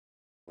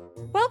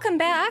Welcome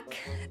back.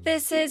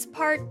 This is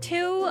part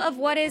 2 of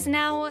what is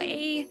now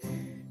a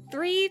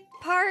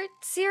 3-part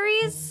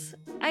series,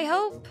 I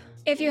hope.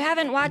 If you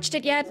haven't watched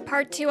it yet,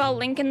 part 2 I'll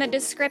link in the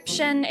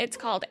description. It's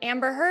called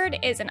Amber Heard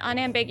is an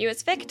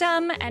Unambiguous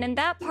Victim, and in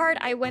that part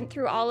I went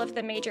through all of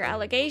the major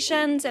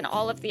allegations and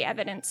all of the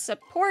evidence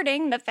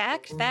supporting the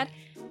fact that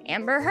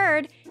Amber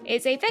Heard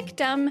is a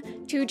victim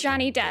to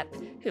Johnny Depp,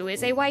 who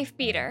is a wife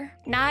beater.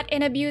 Not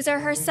an abuser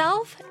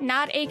herself,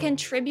 not a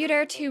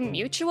contributor to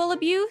mutual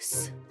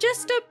abuse,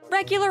 just a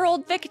regular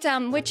old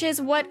victim, which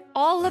is what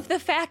all of the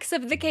facts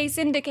of the case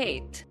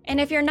indicate. And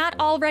if you're not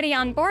already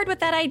on board with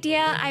that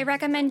idea, I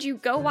recommend you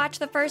go watch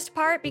the first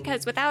part,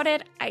 because without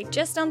it, I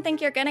just don't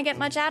think you're gonna get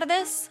much out of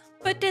this.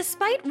 But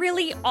despite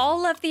really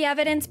all of the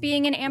evidence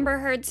being in Amber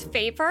Heard's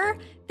favor,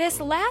 this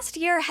last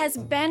year has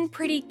been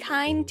pretty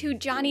kind to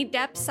Johnny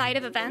Depp's side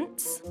of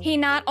events. He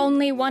not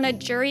only won a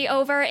jury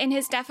over in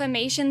his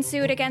defamation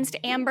suit against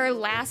Amber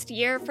last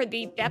year for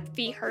the Depp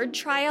v. Heard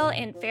trial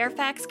in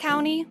Fairfax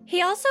County,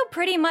 he also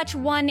pretty much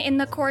won in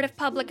the court of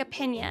public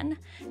opinion,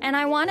 and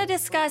I want to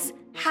discuss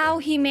how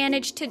he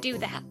managed to do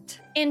that.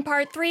 In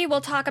part 3, we'll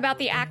talk about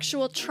the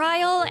actual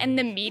trial and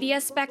the media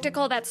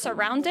spectacle that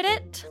surrounded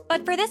it,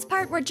 but for this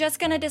part, we're just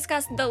gonna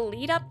discuss the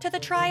lead up to the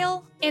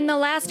trial. In the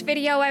last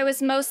video, I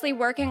was mostly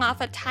working off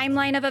a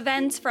timeline of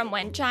events from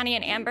when Johnny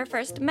and Amber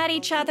first met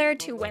each other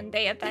to when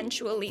they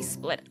eventually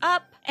split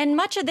up, and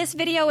much of this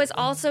video is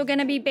also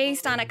gonna be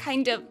based on a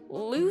kind of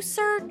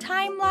looser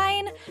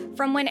timeline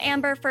from when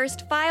Amber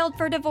first filed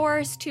for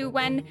divorce to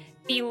when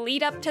the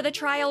lead up to the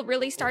trial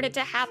really started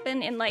to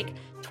happen in like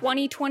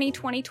 2020,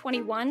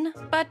 2021.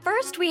 But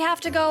first we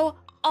have to go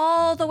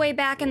all the way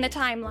back in the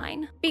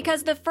timeline,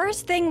 because the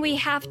first thing we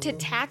have to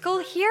tackle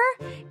here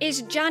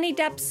is Johnny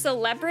Depp's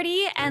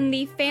celebrity and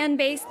the fan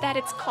base that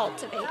it's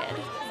cultivated.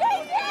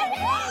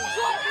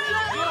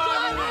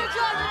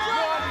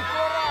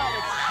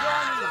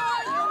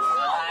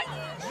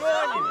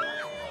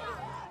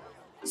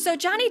 So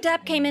Johnny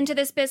Depp came into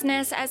this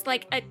business as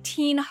like a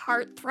teen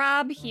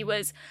heartthrob. He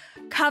was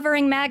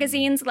covering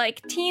magazines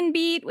like Teen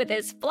Beat with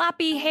his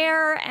floppy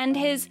hair and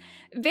his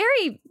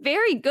very,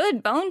 very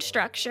good bone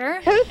structure.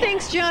 Who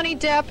thinks Johnny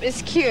Depp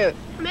is cute?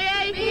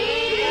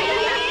 Maybe!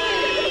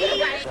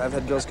 I've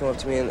had girls come up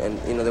to me and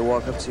you know, they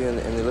walk up to you and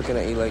they're looking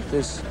at you like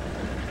this.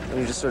 And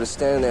you're just sort of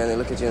standing there and they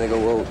look at you and they go,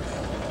 whoa,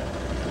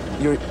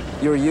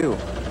 you're you.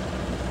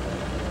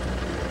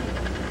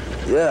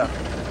 Yeah,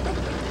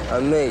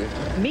 I'm me.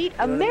 Meet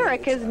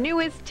America's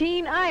newest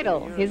teen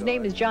idol. His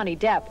name is Johnny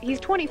Depp. He's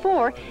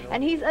 24,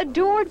 and he's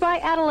adored by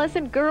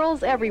adolescent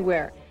girls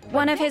everywhere.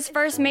 One of his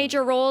first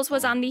major roles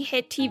was on the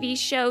hit TV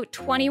show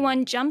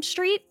 21 Jump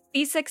Street,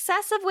 the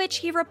success of which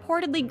he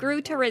reportedly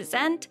grew to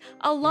resent,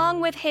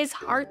 along with his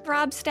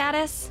heartthrob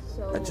status.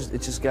 It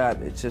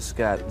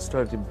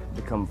started to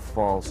become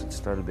false. It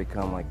started to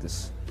become like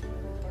this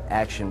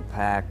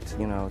action-packed,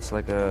 you know, it's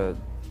like a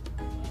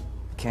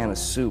can of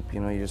soup, you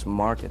know, you just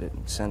market it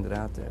and send it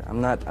out there.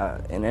 I'm not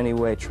in any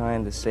way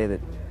trying to say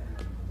that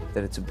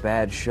it's a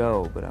bad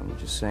show, but I'm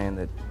just saying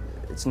that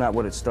it's not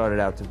what it started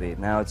out to be.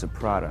 Now it's a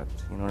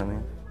product, you know what I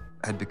mean?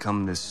 Had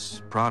become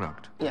this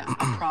product. Yeah,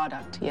 a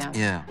product, yeah.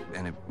 Yeah,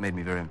 and it made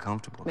me very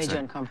uncomfortable. Made you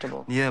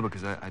uncomfortable. Yeah,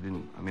 because I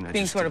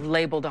Being sort of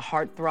labeled a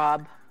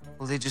heartthrob.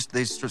 Well, they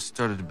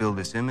started to build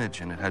this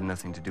image, and it had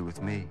nothing to do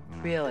with me. You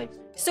know? Really?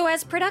 So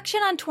as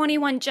production on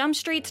 21 Jump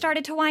Street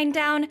started to wind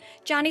down,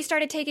 Johnny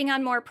started taking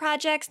on more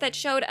projects that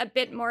showed a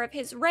bit more of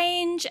his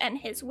range and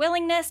his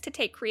willingness to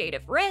take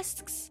creative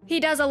risks. He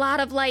does a lot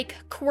of, like,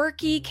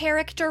 quirky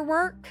character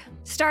work.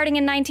 Starting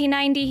in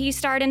 1990, he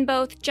starred in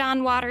both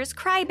John Waters'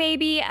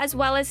 Crybaby as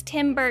well as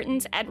Tim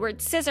Burton's Edward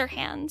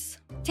Scissorhands.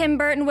 Tim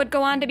Burton would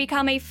go on to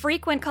become a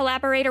frequent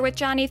collaborator with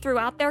Johnny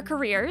throughout their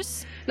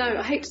careers. Now,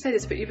 I hate to say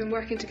this, but you've been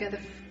working together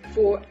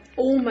for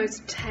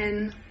almost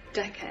 10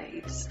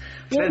 decades.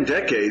 10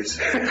 decades?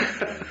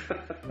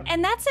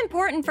 And that's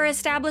important for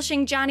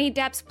establishing Johnny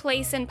Depp's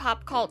place in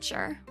pop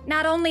culture.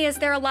 Not only is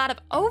there a lot of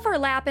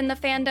overlap in the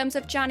fandoms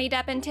of Johnny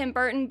Depp and Tim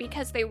Burton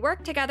because they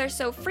work together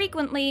so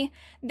frequently,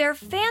 their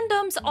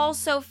fandoms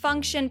also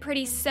function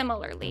pretty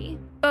similarly.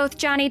 Both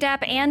Johnny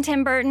Depp and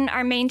Tim Burton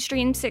are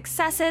mainstream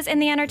successes in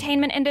the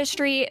entertainment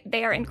industry.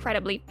 They are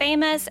incredibly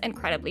famous,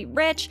 incredibly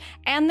rich,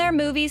 and their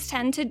movies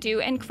tend to do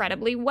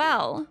incredibly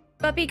well.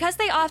 But because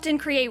they often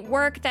create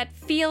work that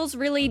feels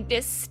really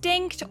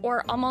distinct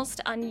or almost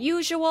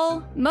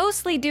unusual,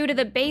 mostly due to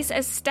the base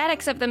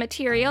aesthetics of the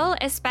material,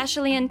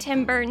 especially in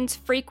Tim Burton's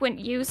frequent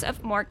use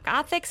of more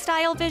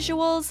gothic-style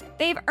visuals,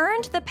 they've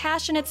earned the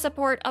passionate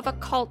support of a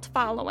cult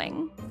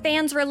following.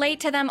 Fans relate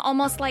to them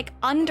almost like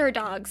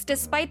underdogs,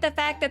 despite the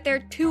fact that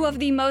they're two of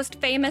the most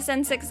famous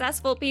and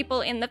successful people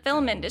in the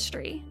film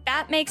industry.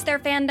 That makes their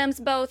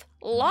fandoms both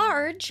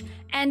large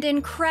and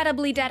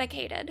incredibly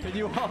dedicated. Can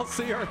you all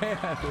see her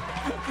hand?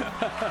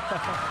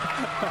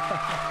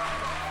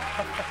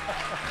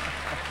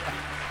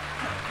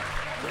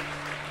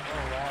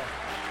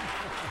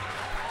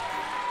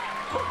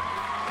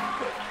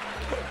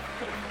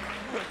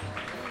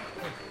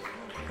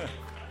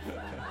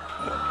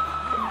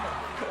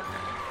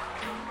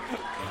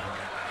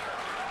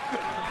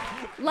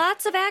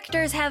 Lots of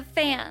actors have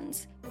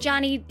fans.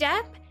 Johnny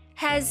Depp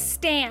has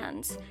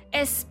stans,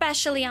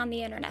 especially on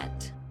the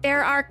internet.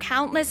 There are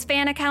countless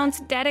fan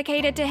accounts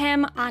dedicated to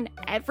him on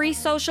every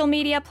social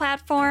media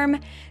platform.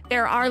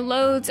 There are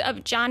loads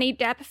of Johnny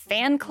Depp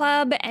fan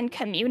club and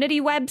community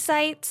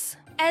websites.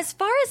 As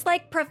far as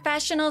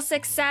professional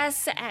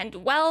success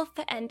and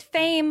wealth and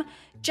fame,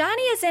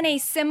 Johnny is in a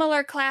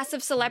similar class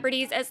of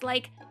celebrities as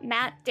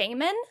Matt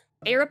Damon.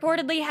 They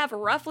reportedly have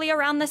roughly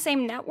around the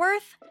same net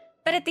worth.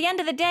 But at the end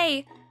of the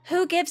day,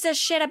 who gives a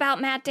shit about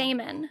Matt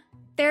Damon?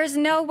 There's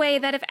no way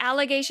that if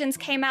allegations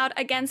came out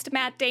against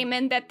Matt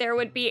Damon that there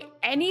would be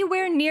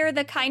anywhere near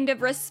the kind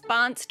of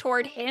response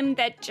toward him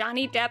that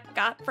Johnny Depp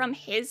got from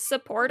his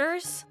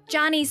supporters.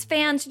 Johnny's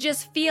fans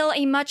just feel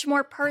a much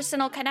more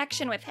personal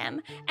connection with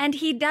him, and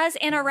he does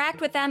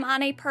interact with them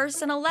on a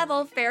personal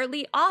level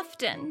fairly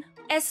often.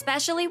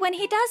 Especially when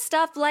he does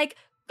stuff like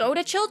go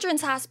to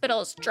children's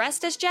hospitals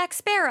dressed as Jack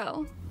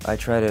Sparrow. I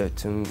try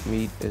to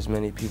meet as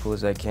many people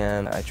as I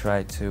can. I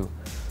try to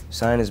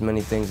sign as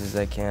many things as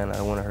I can. I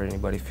don't want to hurt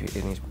anybody's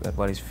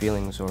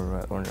feelings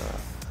or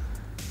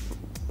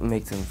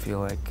make them feel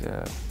like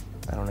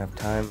I don't have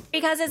time.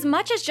 Because as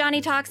much as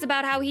Johnny talks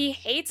about how he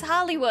hates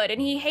Hollywood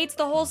and he hates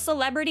the whole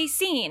celebrity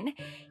scene,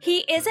 he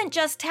isn't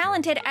just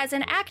talented as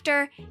an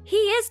actor, he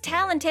is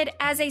talented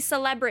as a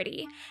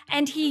celebrity.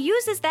 And he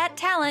uses that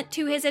talent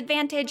to his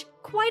advantage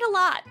quite a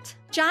lot.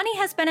 Johnny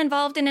has been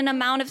involved in an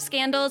amount of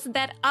scandals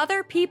that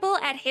other people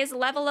at his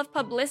level of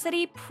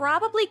publicity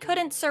probably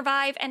couldn't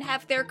survive and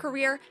have their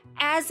career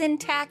as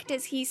intact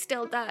as he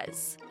still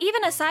does.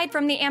 Even aside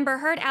from the Amber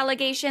Heard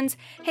allegations,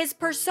 his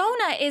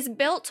persona is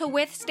built to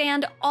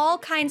withstand all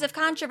kinds of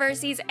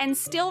controversies and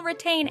still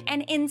retain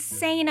an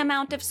insane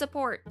amount of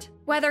support.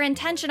 Whether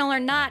intentional or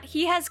not,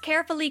 he has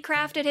carefully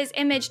crafted his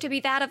image to be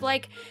that of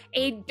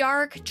a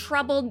dark,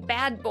 troubled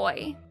bad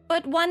boy.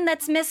 But one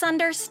that's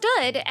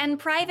misunderstood and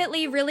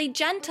privately really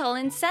gentle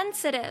and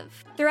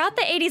sensitive. Throughout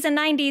the 80s and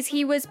 90s,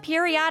 he was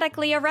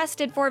periodically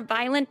arrested for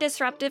violent,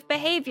 disruptive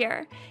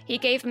behavior. He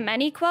gave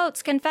many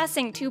quotes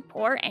confessing to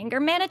poor anger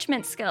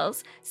management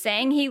skills,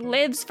 saying he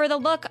lives for the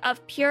look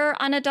of pure,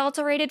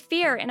 unadulterated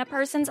fear in a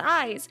person's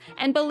eyes,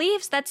 and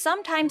believes that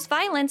sometimes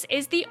violence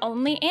is the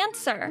only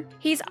answer.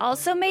 He's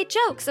also made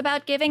jokes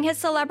about giving his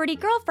celebrity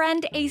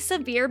girlfriend a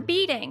severe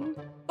beating.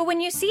 But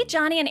when you see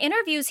Johnny in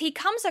interviews, he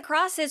comes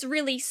across as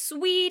really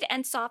sweet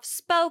and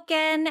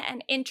soft-spoken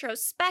and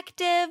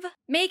introspective,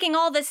 making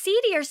all the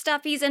seedier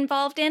stuff he's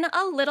involved in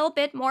a little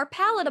bit more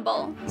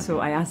palatable. So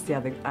I asked the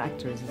other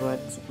actors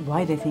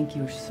why they think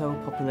you're so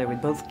popular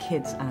with both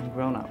kids and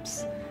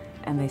grown-ups.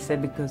 And they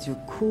said because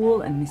you're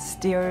cool and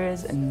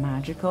mysterious and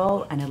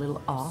magical and a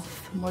little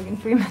off, Morgan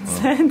Freeman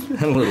said.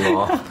 A little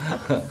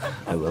off.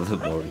 I love that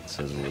Morgan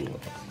says a little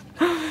off.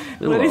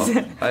 What is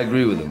it? I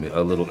agree with him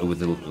a little with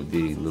the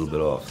little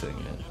bit off thing.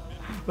 Yeah.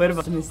 What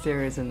about the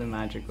mysterious and the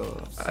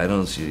magical? I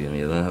don't see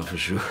any of that for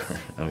sure.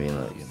 I mean,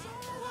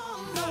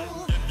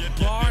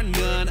 Bar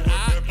none,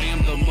 I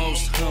am the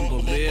most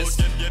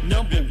humblest.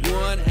 Number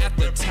one at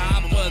the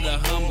top of the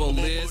humble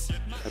list.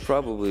 I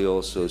probably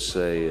also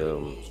say,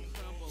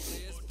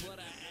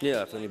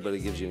 yeah, if anybody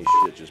gives you any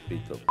shit, just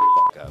beat the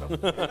fuck out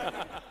of them.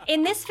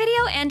 In this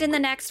video and in the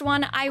next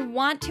one, I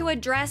want to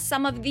address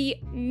some of the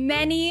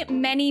many,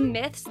 many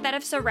myths that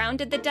have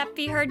surrounded the Depp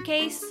v. Heard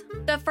case.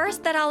 The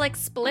first that I'll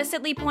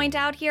explicitly point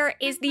out here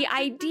is the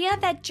idea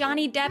that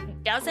Johnny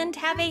Depp doesn't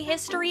have a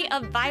history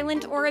of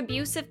violent or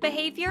abusive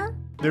behavior.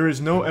 There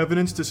is no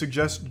evidence to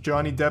suggest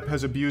Johnny Depp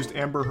has abused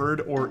Amber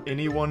Heard or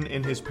anyone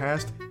in his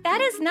past. That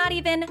is not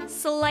even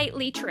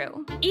slightly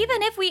true.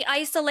 Even if we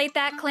isolate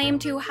that claim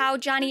to how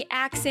Johnny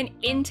acts in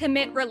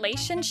intimate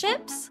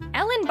relationships,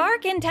 Ellen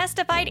Barkin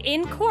testified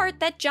in court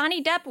that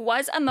Johnny Depp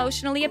was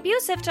emotionally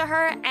abusive to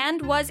her and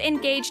was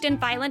engaged in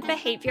violent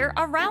behavior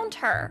around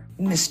her.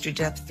 Mr.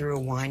 Depp threw a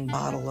wine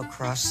bottle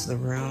across the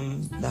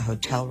room, the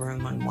hotel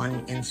room on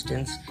one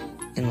instance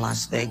in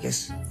Las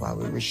Vegas while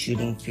we were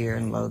shooting Fear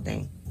and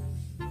Loathing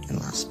in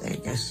Las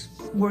Vegas.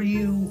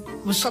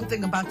 Was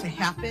something about to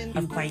happen?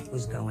 A fight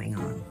was going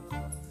on.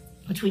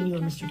 Between you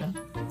and Mr.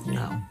 Depp?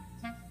 No.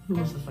 Who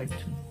was the fight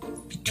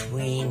between?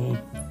 Between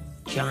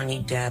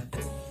Johnny Depp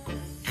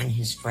and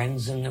his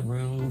friends in the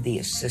room, the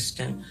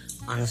assistant.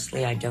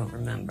 Honestly, I don't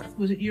remember.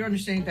 Was it your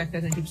understanding back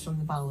then that he was throwing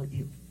the bottle at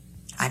you?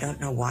 I don't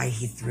know why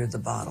he threw the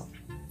bottle.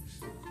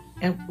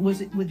 And when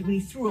he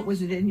threw it,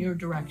 was it in your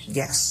direction?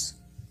 Yes.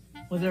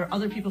 Were there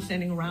other people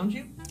standing around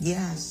you?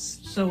 Yes.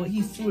 So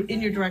he threw it in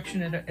your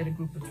direction at a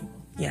group of people?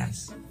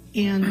 Yes.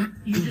 And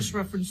you just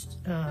referenced,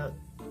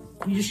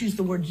 you just used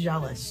the word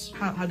jealous.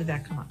 How did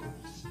that come up?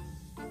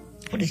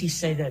 What did he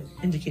say that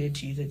indicated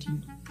to you that he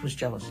was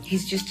jealous?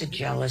 He's just a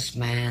jealous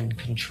man,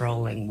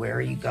 controlling. Where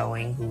are you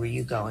going? Who are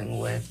you going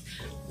with?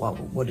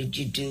 What did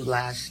you do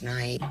last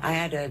night? I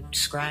had a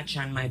scratch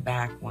on my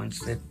back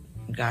once that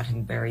got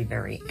him very,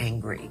 very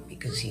angry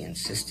because he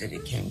insisted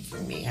it came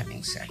from me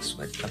having sex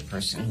with a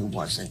person who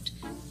wasn't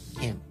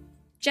him.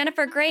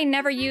 Jennifer Grey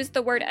never used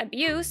the word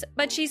abuse,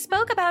 but she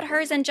spoke about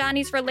hers and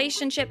Johnny's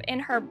relationship in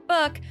her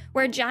book,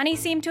 where Johnny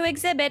seemed to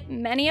exhibit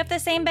many of the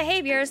same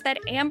behaviors that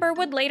Amber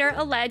would later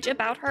allege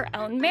about her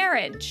own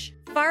marriage.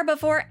 Far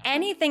before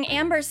anything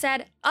Amber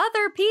said,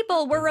 other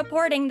people were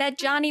reporting that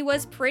Johnny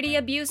was pretty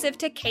abusive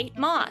to Kate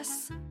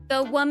Moss,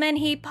 the woman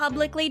he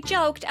publicly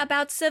joked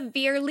about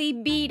severely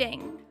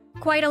beating.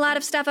 Quite a lot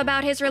of stuff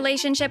about his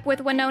relationship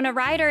with Winona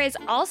Ryder is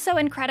also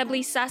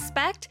incredibly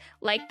suspect,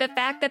 like the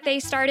fact that they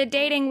started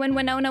dating when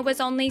Winona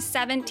was only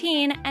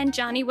 17 and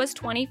Johnny was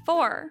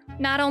 24.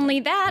 Not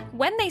only that,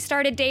 when they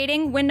started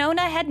dating,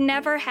 Winona had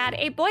never had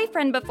a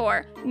boyfriend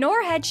before,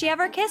 nor had she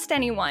ever kissed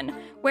anyone,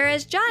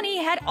 whereas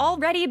Johnny had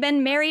already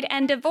been married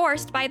and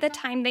divorced by the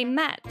time they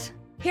met.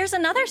 Here's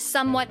another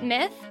somewhat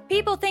myth.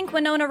 People think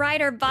Winona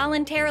Ryder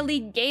voluntarily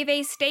gave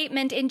a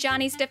statement in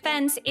Johnny's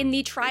defense in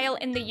the trial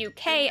in the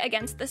UK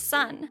against The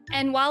Sun.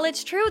 And while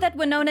it's true that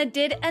Winona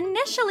did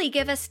initially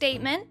give a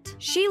statement,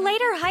 she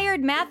later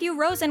hired Matthew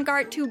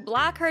Rosengart to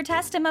block her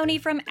testimony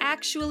from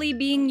actually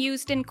being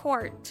used in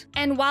court.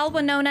 And while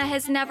Winona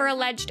has never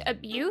alleged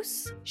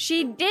abuse,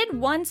 she did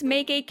once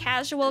make a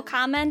casual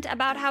comment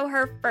about how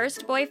her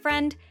first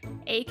boyfriend,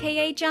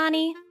 aka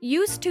Johnny,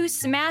 used to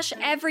smash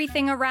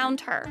everything around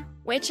her,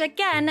 which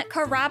again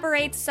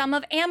corroborates some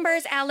of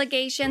Amber's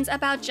allegations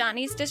about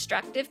Johnny's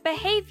destructive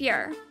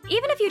behavior.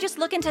 Even if you just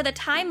look into the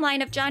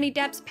timeline of Johnny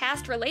Depp's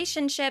past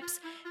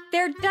relationships,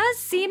 there does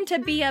seem to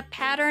be a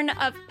pattern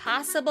of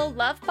possible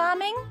love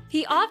bombing.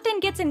 He often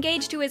gets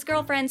engaged to his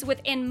girlfriends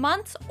within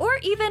months or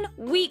even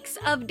weeks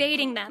of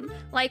dating them,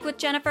 like with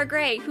Jennifer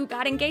Grey, who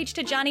got engaged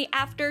to Johnny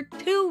after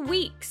 2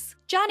 weeks.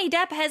 Johnny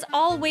Depp has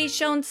always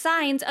shown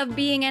signs of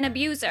being an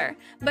abuser,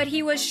 but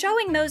he was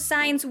showing those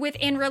signs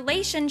within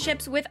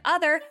relationships with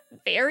other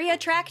very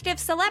attractive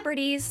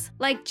celebrities,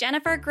 like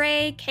Jennifer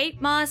Grey,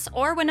 Kate Moss,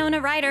 or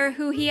Winona Ryder,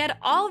 who he had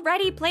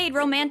already played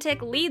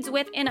romantic leads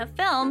with in a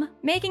film,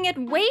 making it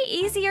way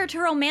easier to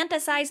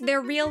romanticize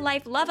their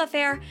real-life love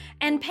affair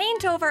and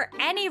paint over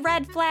any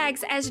red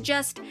flags as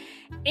just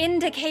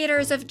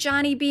indicators of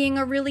Johnny being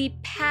a really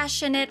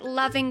passionate,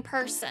 loving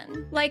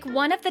person. Like,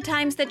 one of the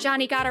times that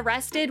Johnny got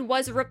arrested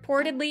was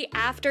reportedly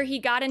after he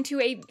got into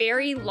a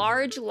very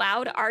large,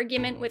 loud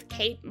argument with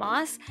Kate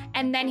Moss,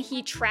 and then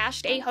he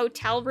trashed a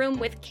hotel room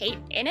with Kate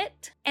in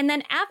it. And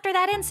then after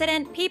that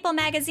incident, People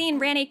magazine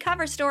ran a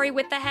cover story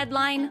with the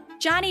headline,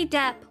 "Johnny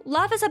Depp,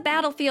 Love is a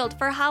Battlefield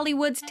for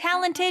Hollywood's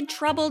Talented,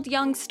 Troubled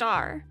Young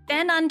Star."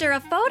 Then under a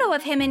photo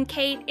of him and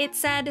Kate, it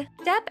said,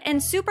 "Depp and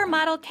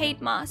supermodel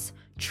Kate Moss,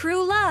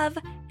 true love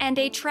and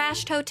a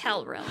trashed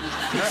hotel room."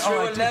 You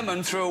threw a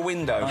lemon through a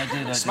window. I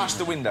did. Smashed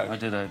the window. I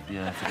did,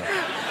 yeah, I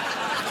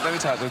forgot. Let me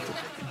tell you,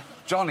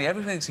 Johnny,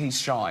 everyone thinks he's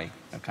shy,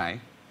 okay?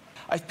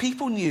 If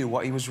people knew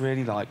what he was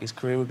really like, his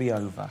career would be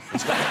over.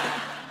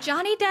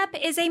 Johnny Depp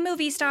is a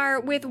movie star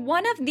with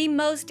one of the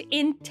most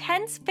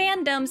intense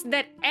fandoms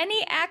that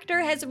any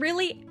actor has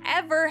really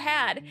ever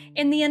had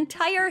in the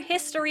entire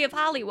history of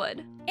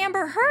Hollywood.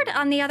 Amber Heard,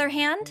 on the other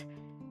hand,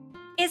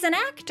 is an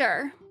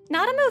actor,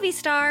 not a movie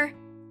star,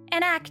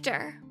 an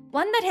actor.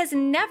 One that has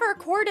never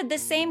courted the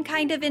same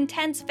kind of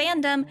intense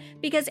fandom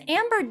because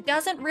Amber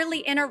doesn't really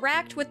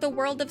interact with the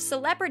world of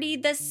celebrity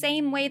the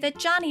same way that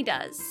Johnny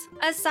does.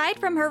 Aside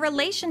from her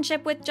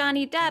relationship with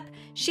Johnny Depp,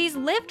 she's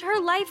lived her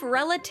life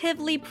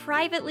relatively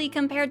privately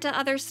compared to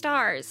other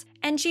stars,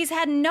 and she's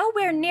had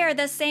nowhere near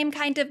the same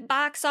kind of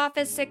box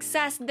office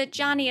success that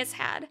Johnny has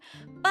had.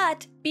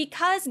 But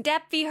because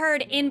Depp v.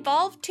 Heard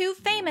involved two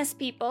famous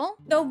people,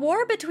 the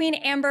war between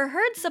Amber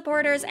Heard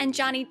supporters and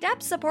Johnny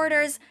Depp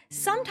supporters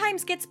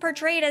sometimes gets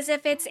portrayed as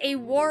if it's a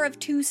war of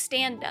two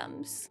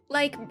standums,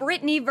 like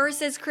Britney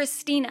versus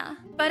Christina.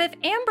 But if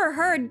Amber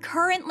Heard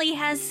currently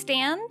has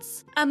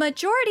stans, a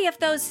majority of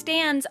those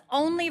stans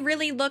only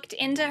really looked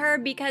into her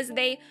because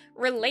they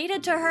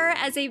related to her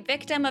as a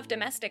victim of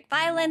domestic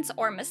violence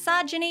or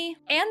misogyny,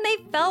 and they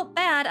felt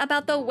bad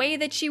about the way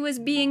that she was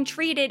being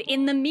treated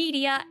in the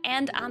media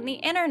and on the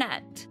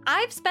internet.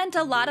 I've spent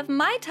a lot of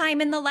my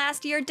time in the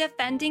last year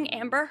defending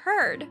Amber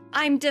Heard.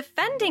 I'm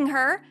defending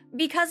her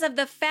because of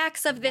the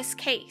facts of this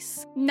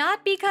case,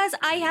 not because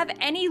I have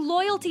any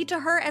loyalty to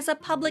her as a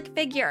public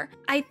figure.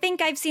 I think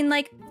I've seen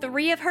like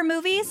 3 of her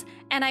movies,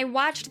 and I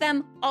watched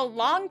them a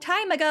long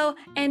time ago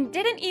and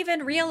didn't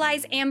even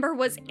realize Amber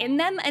was in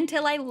them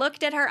until I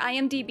looked at her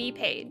IMDb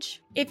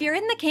page. If you're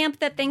in the camp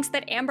that thinks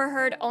that Amber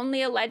Heard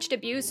only alleged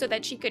abuse so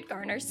that she could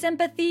garner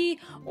sympathy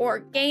or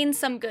gain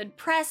some good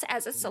press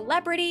as a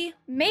celebrity,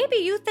 maybe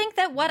you think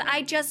that what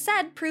I just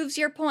said proves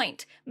your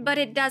point, but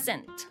it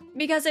doesn't.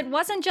 Because it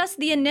wasn't just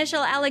the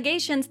initial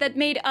allegations that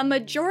made a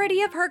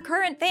majority of her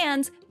current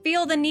fans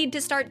feel the need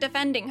to start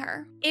defending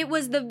her. It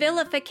was the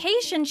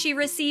vilification she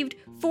received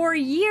for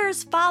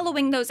years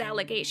following those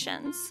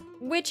allegations,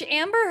 which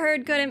Amber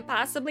Heard couldn't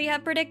possibly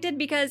have predicted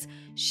because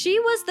she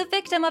was the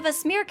victim of a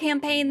smear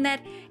campaign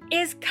that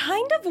is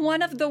kind of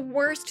one of the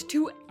worst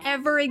to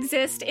ever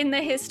exist in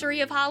the history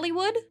of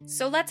Hollywood.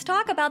 So let's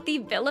talk about the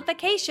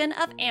vilification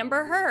of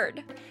Amber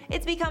Heard.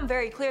 It's become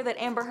very clear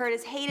that Amber Heard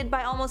is hated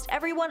by almost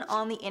everyone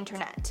on the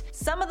internet.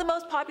 Some of the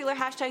most popular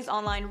hashtags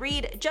online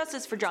read,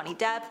 "Justice for Johnny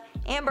Depp,"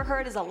 "Amber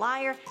Heard is a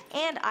liar,"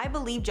 and "I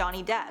believe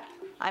Johnny Depp."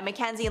 I'm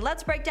Mackenzie, and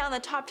let's break down the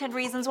top 10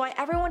 reasons why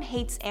everyone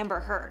hates Amber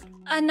Heard.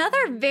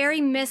 Another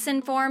very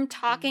misinformed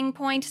talking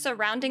point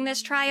surrounding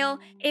this trial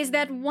is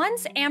that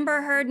once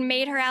Amber Heard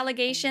made her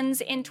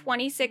allegations in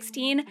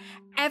 2016,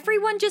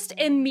 everyone just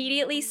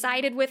immediately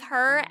sided with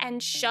her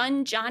and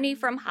shunned Johnny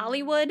from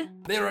Hollywood.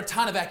 There are a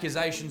ton of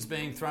accusations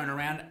being thrown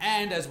around,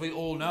 and as we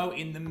all know,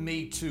 in the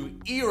Me Too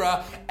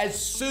era,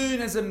 as soon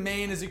as a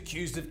man is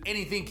accused of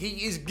anything,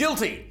 he is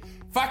guilty.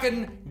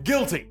 Fucking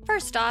guilty.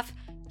 First off,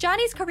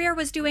 Johnny's career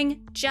was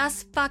doing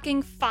just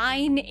fucking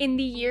fine in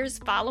the years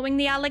following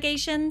the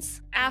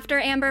allegations. After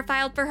Amber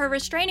filed for her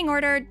restraining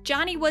order,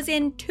 Johnny was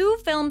in 2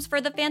 films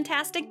for the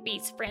Fantastic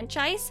Beasts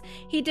franchise.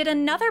 He did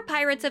another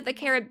Pirates of the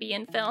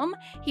Caribbean film.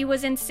 He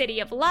was in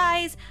City of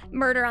Lies,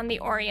 Murder on the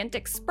Orient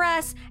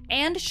Express,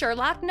 and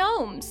Sherlock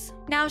Gnomes.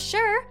 Now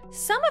sure,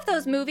 some of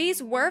those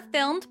movies were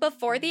filmed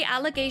before the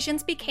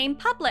allegations became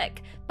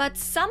public, but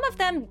some of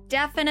them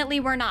definitely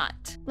were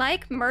not.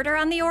 Like Murder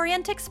on the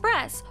Orient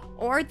Express,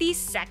 or the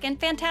second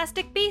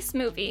Fantastic Beasts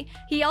movie.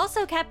 He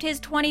also kept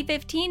his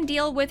 2015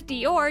 deal with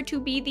Dior to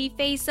be the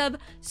face of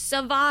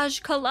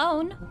Sauvage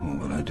Cologne. What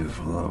would I do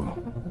for love?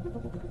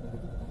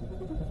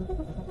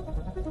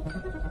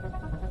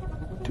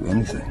 Do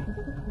anything.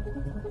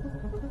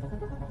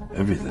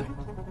 Everything.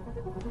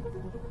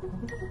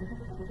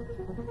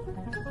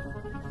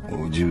 What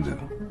would you do?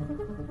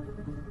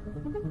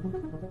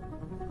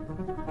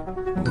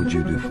 What would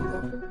you do for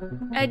love?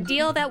 A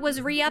deal that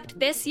was re-upped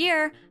this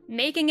year,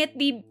 making it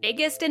the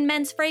biggest in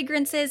men's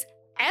fragrances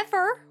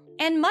ever.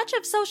 And much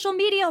of social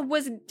media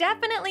was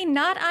definitely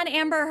not on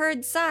Amber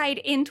Heard's side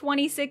in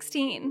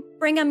 2016.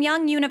 Brigham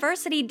Young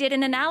University did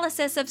an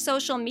analysis of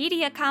social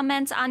media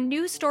comments on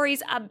news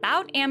stories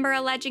about Amber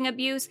alleging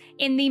abuse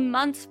in the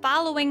months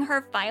following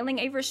her filing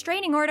a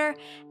restraining order,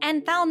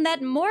 and found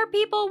that more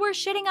people were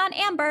shitting on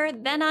Amber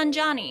than on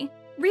Johnny.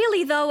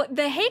 Really though,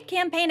 the hate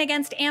campaign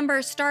against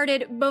Amber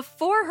started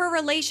before her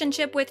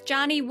relationship with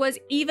Johnny was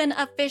even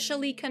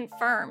officially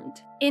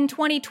confirmed. In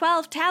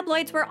 2012,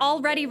 tabloids were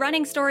already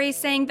running stories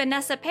saying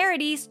Vanessa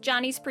Paradis,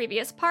 Johnny's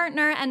previous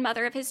partner and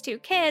mother of his 2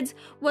 kids,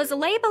 was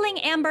labeling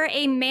Amber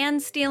a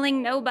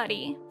man-stealing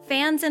nobody.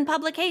 Fans and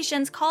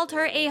publications called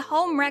her a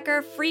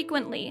homewrecker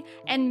frequently,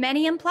 and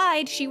many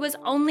implied she was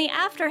only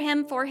after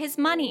him for his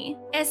money.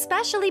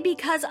 Especially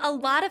because a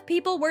lot of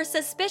people were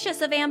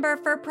suspicious of Amber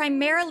for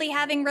primarily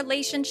having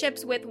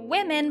relationships with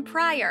women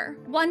prior.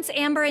 Once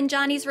Amber and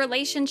Johnny's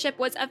relationship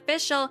was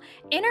official,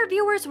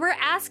 interviewers were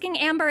asking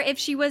Amber if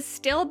she was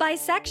still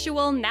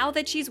bisexual now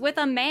that she's with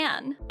a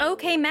man.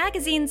 OK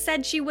Magazine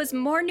said she was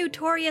more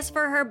notorious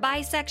for her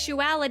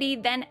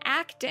bisexuality than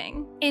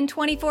acting. In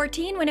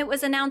 2014, when it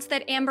was announced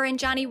that Amber and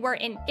Johnny were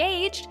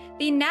engaged,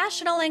 the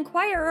National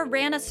Enquirer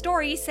ran a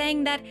story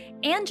saying that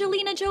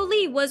Angelina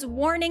Jolie was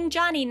warning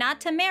Johnny not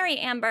to marry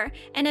Amber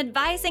and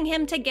advising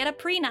him to get a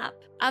prenup.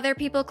 Other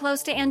people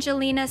close to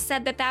Angelina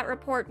said that that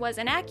report was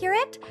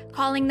inaccurate,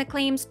 calling the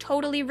claims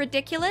totally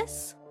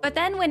ridiculous. But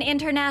then when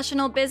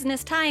International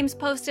Business Times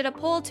posted a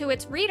poll to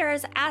its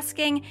readers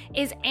asking,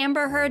 is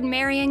Amber Heard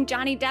marrying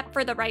Johnny Depp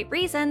for the right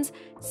reasons,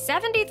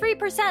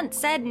 73%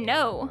 said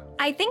no.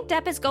 I think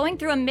Depp is going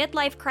through a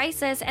midlife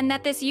crisis and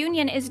that this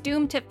union is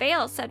doomed to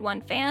fail, said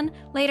one fan,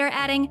 later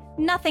adding,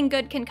 nothing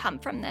good can come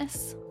from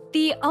this.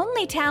 The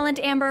only talent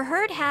Amber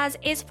Heard has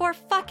is for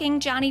fucking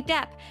Johnny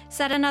Depp,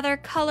 said another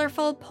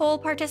colorful poll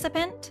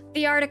participant.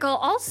 The article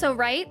also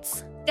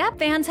writes, Depp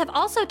fans have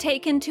also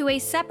taken to a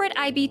separate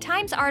IB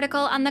Times article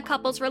on the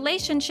couple's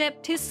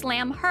relationship to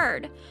slam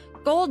Heard.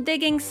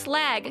 Gold-digging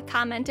slag,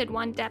 commented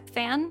one Depp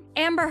fan.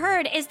 Amber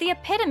Heard is the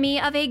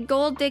epitome of a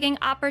gold-digging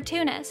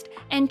opportunist,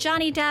 and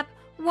Johnny Depp,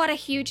 what a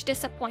huge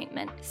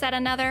disappointment, said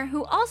another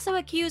who also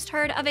accused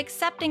Heard of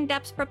accepting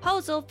Depp's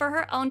proposal for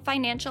her own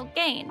financial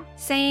gain,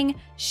 saying,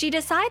 she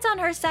decides on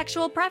her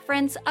sexual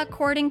preference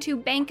according to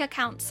bank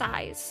account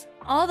size.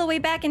 All the way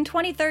back in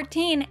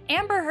 2013,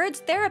 Amber Heard's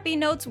therapy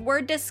notes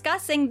were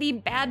discussing the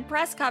bad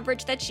press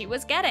coverage that she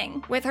was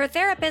getting, with her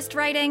therapist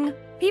writing,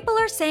 people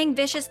are saying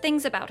vicious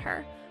things about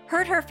her,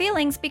 hurt her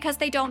feelings because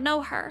they don't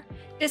know her,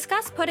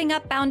 discuss putting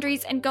up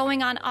boundaries and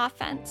going on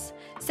offense,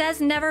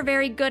 says never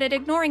very good at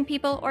ignoring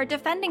people or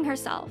defending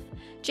herself.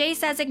 Jay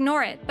says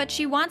ignore it, but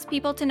she wants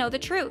people to know the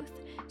truth.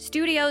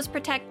 Studios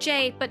protect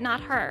Jay, but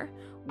not her.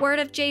 Word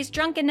of Jay's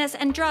drunkenness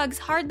and drugs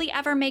hardly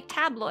ever make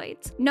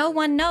tabloids. No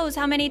one knows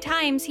how many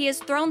times he has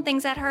thrown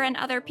things at her and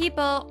other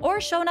people, or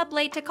shown up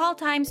late to call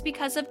times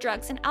because of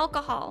drugs and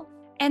alcohol.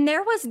 And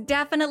there was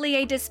definitely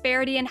a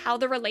disparity in how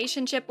the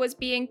relationship was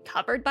being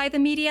covered by the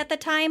media at the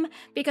time,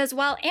 because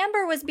while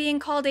Amber was being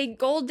called a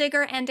gold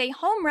digger and a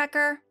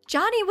homewrecker,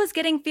 Johnny was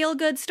getting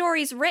feel-good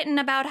stories written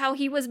about how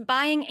he was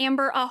buying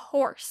Amber a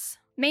horse.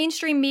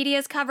 Mainstream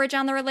media's coverage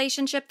on the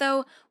relationship,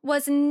 though,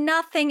 was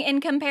nothing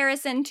in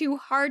comparison to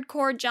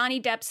hardcore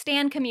Johnny Depp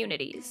stan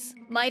communities.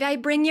 Might I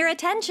bring your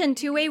attention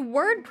to a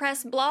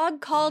WordPress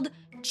blog called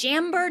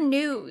Jamber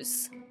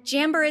News?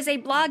 Jamber is a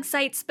blog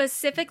site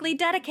specifically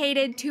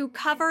dedicated to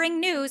covering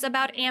news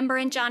about Amber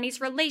and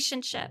Johnny's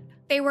relationship.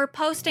 They were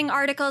posting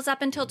articles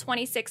up until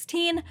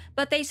 2016,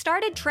 but they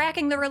started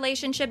tracking the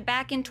relationship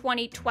back in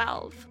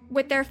 2012,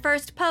 with their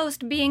first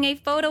post being a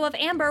photo of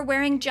Amber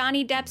wearing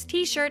Johnny Depp's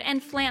t-shirt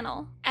and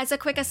flannel. As a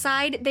quick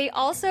aside, they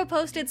also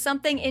posted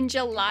something in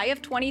July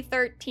of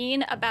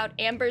 2013 about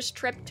Amber's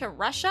trip to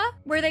Russia,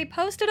 where they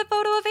posted a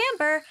photo of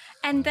Amber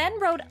and then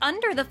wrote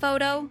under the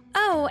photo,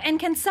 "Oh,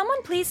 and can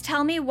someone please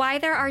tell me why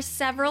there are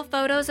several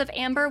photos of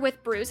Amber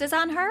with bruises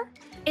on her?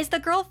 Is the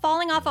girl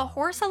falling off a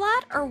horse a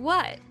lot or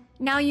what?"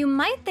 Now you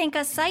might think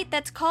a site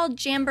that's called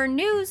Jamber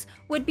News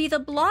would be the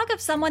blog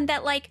of someone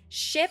that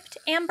shipped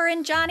Amber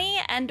and Johnny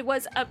and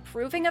was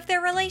approving of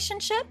their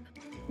relationship.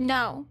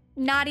 No,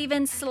 not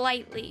even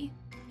slightly.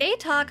 They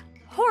talk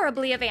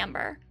horribly of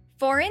Amber.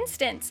 For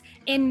instance,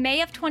 in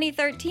May of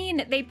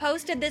 2013, they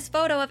posted this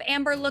photo of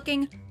Amber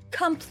looking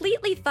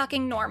completely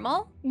fucking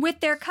normal, with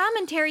their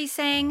commentary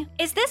saying,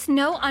 "Is this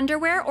no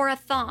underwear or a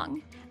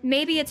thong?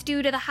 Maybe it's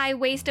due to the high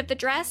waist of the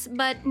dress,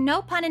 but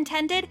no pun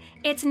intended,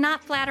 it's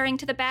not flattering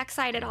to the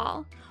backside at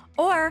all.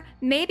 Or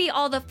maybe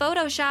all the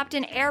photoshopped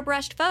and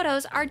airbrushed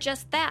photos are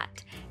just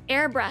that,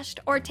 airbrushed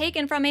or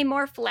taken from a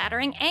more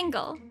flattering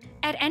angle."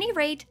 At any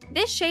rate,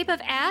 this shape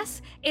of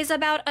ass is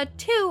about a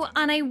 2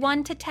 on a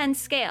 1 to 10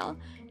 scale,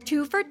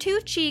 2 for 2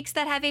 cheeks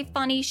that have a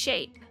funny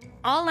shape.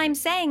 All I'm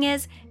saying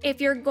is,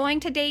 if you're going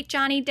to date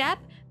Johnny Depp,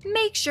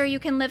 make sure you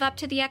can live up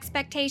to the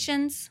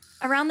expectations.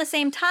 Around the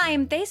same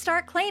time, they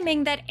start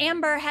claiming that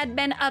Amber had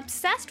been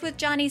obsessed with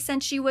Johnny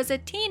since she was a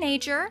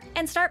teenager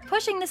and start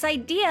pushing this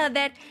idea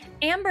that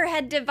Amber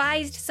had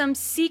devised some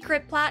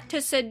secret plot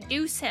to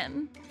seduce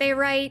him. They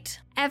write,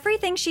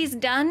 "Everything she's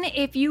done,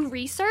 if you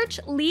research,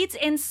 leads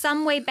in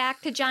some way back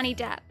to Johnny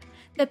Depp.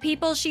 The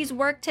people she's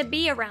worked to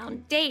be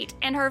around, date,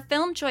 and her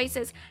film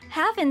choices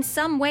have in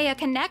some way a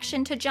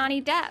connection to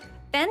Johnny Depp.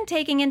 Then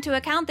taking into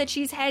account that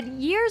she's had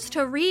years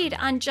to read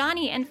on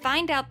Johnny and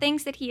find out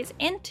things that he is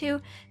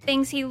into,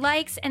 things he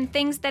likes, and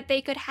things that they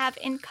could have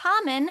in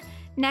common,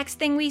 next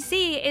thing we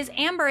see is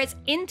Amber is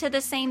into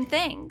the same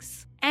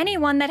things."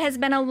 Anyone that has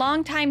been a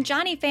longtime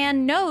Johnny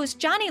fan knows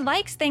Johnny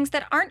likes things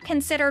that aren't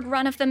considered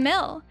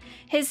run-of-the-mill.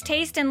 His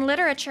taste in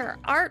literature,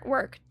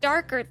 artwork,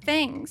 darker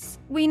things.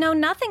 We know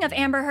nothing of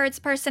Amber Heard's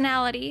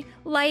personality,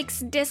 likes,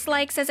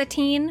 dislikes as a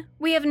teen.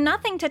 We have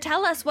nothing to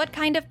tell us what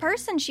kind of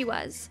person she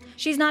was.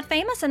 She's not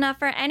famous enough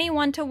for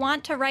anyone to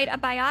want to write a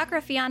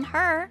biography on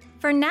her.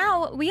 For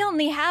now, we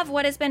only have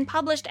what has been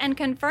published and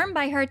confirmed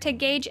by her to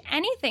gauge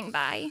anything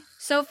by.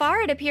 So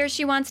far, it appears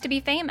she wants to be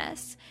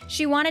famous.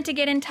 She wanted to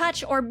get in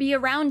touch or be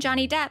around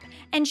Johnny Depp,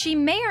 and she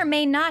may or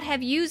may not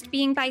have used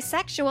being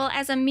bisexual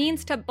as a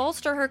means to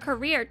bolster her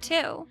career,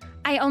 too.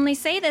 I only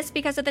say this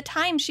because at the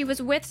time she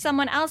was with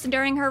someone else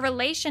during her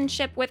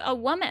relationship with a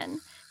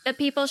woman. The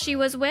people she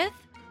was with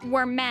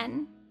were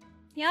men.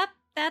 Yep,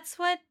 that's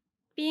what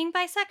being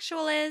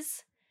bisexual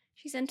is.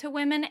 She's into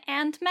women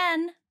and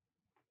men.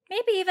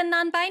 Maybe even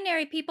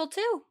non-binary people,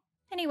 too.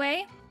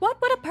 Anyway,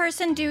 what would a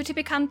person do to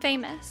become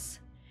famous?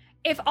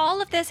 If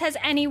all of this has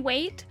any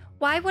weight,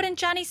 why wouldn't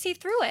Johnny see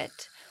through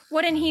it?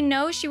 Wouldn't he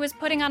know she was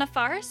putting on a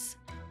farce?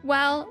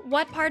 Well,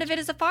 what part of it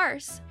is a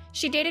farce?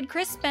 She dated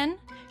Crispin.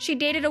 She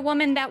dated a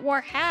woman that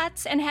wore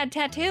hats and had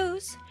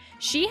tattoos.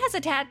 She has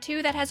a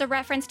tattoo that has a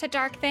reference to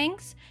dark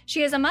things.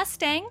 She has a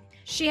Mustang.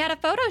 She had a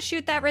photo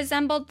shoot that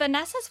resembled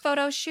Vanessa's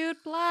photo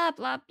shoot, blah,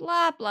 blah,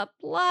 blah, blah,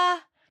 blah.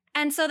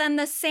 And so then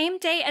the same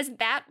day as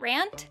that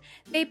rant,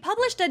 they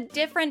published a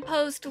different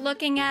post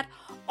looking at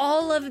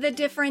all of the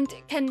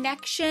different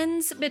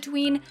connections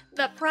between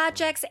the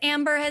projects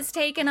Amber has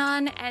taken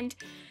on and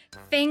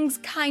things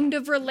kind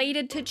of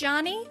related to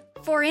Johnny.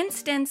 For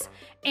instance,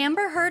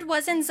 Amber Heard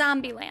was in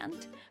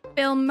Zombieland.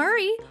 Bill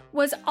Murray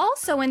was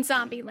also in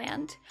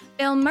Zombieland.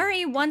 Bill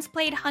Murray once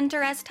played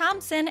Hunter S.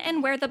 Thompson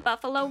in Where the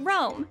Buffalo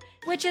Roam,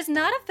 which is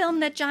not a film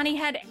that Johnny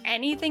had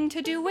anything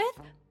to do with,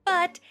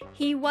 but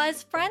he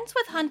was friends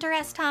with Hunter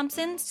S.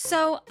 Thompson,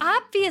 so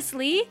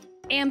obviously,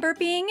 Amber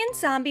being in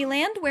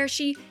Zombieland, where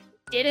she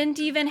didn't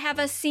even have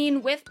a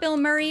scene with Bill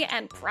Murray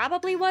and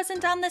probably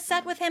wasn't on the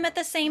set with him at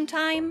the same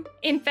time.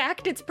 In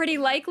fact, it's pretty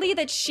likely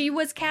that she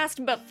was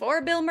cast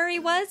before Bill Murray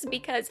was,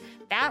 because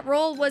that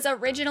role was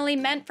originally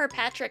meant for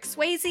Patrick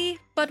Swayze.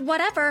 But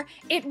whatever,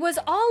 it was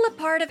all a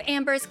part of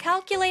Amber's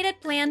calculated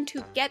plan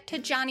to get to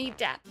Johnny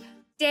Depp.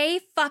 Day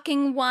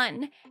fucking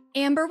 1.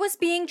 Amber was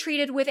being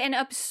treated with an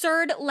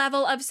absurd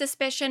level of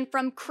suspicion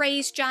from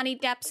crazed Johnny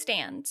Depp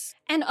stans.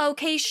 And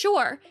okay,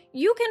 sure,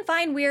 you can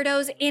find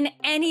weirdos in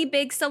any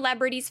big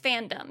celebrity's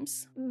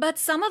fandoms. But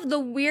some of the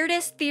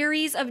weirdest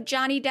theories of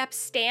Johnny Depp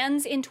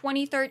stans in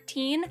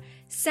 2013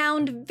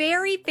 sound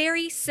very,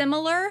 very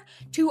similar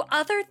to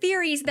other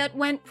theories that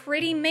went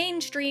pretty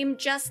mainstream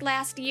just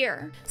last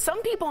year.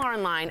 Some people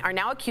online are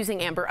now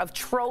accusing Amber of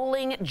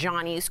trolling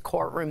Johnny's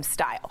courtroom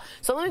style.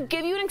 So let me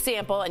give you an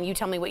example and you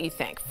tell me what you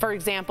think. For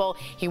example,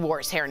 he wore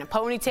his hair in a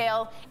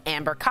ponytail.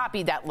 Amber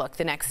copied that look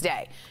the next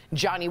day.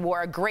 Johnny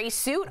wore a gray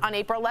suit on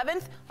April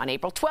 11th. On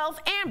April 12th,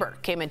 Amber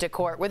came into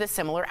court with a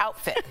similar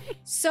outfit.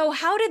 So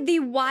how did the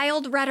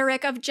wild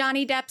rhetoric of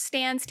Johnny Depp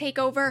stans take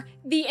over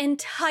the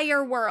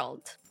entire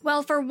world?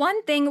 Well, for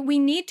one thing, we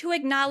need to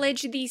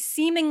acknowledge the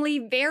seemingly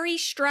very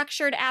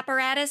structured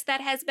apparatus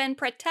that has been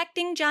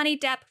protecting Johnny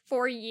Depp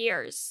for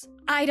years.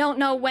 I don't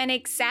know when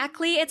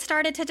exactly it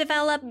started to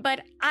develop,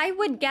 but I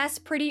would guess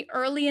pretty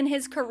early in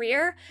his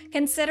career,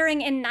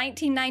 considering in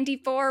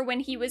 1994 when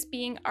he was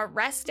being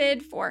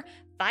arrested for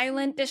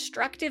violent,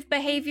 destructive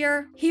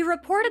behavior. He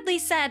reportedly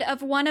said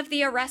of one of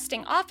the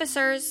arresting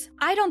officers,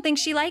 "I don't think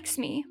she likes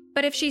me,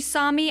 but if she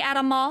saw me at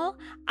a mall,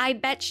 I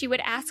bet she would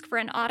ask for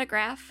an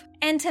autograph."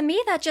 And to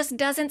me, that just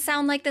doesn't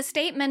sound like the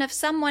statement of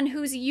someone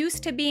who's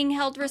used to being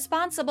held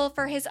responsible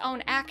for his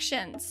own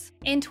actions.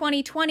 In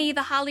 2020,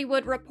 The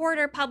Hollywood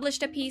Reporter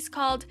published a piece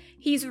called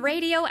 "He's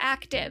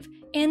Radioactive: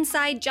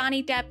 Inside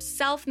Johnny Depp's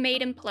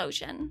Self-Made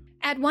Implosion."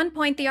 At one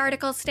point, the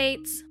article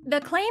states,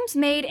 "The claims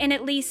made in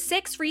at least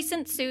 6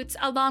 recent suits,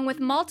 along with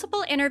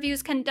multiple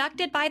interviews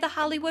conducted by The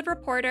Hollywood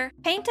Reporter,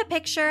 paint a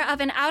picture of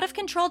an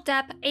out-of-control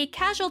Depp, a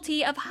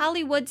casualty of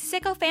Hollywood's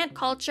sycophant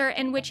culture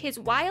in which his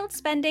wild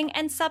spending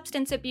and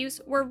substance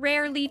abuse were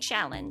rarely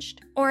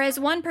challenged." Or as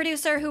one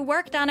producer who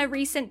worked on a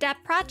recent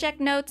Depp project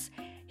notes,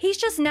 "He's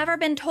just never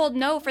been told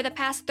no for the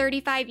past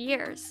 35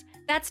 years.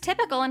 That's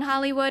typical in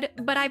Hollywood,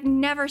 but I've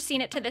never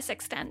seen it to this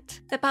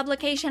extent." The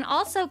publication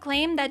also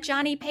claimed that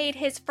Johnny paid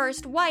his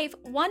first wife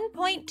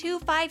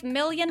 $1.25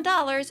 million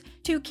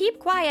to keep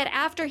quiet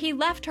after he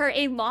left her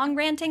a long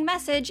ranting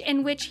message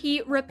in which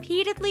he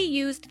repeatedly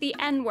used the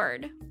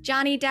N-word.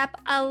 Johnny Depp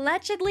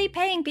allegedly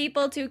paying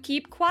people to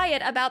keep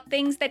quiet about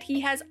things that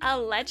he has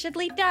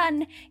allegedly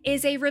done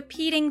is a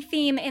repeating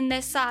theme in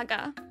this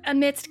saga.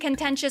 Amidst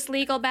contentious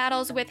legal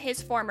battles with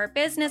his former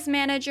business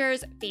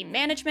managers, the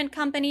management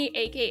company,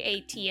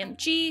 aka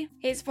TMG,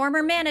 his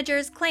former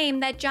managers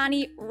claim that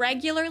Johnny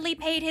regularly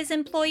paid his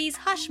employees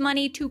hush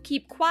money to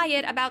keep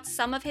quiet about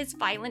some of his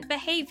violent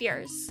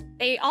behaviors.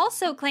 They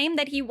also claim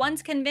that he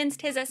once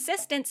convinced his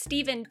assistant,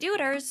 Steven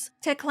Deuters,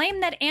 to claim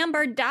that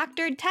Amber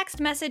doctored text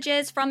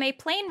messages from a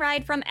plane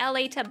ride from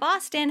LA to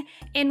Boston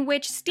in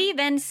which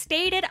Steven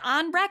stated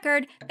on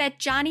record that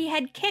Johnny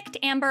had kicked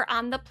Amber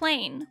on the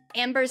plane.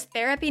 Amber's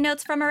therapy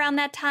notes from around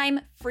that time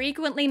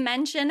frequently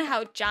mention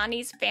how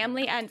Johnny's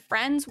family and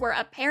friends were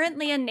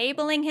apparently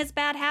enabling his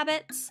bad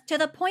habits, to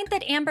the point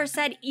that Amber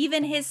said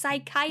even his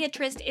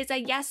psychiatrist is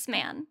a yes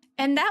man.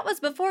 And that was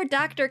before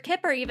Dr.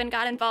 Kipper even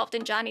got involved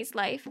in Johnny's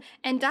life,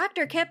 and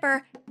Dr.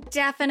 Kipper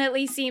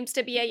definitely seems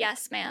to be a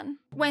yes man.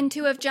 When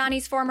 2 of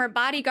Johnny's former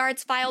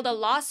bodyguards filed a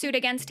lawsuit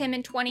against him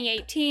in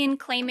 2018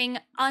 claiming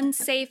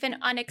unsafe and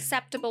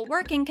unacceptable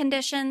working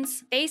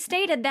conditions, they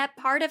stated that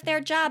part of their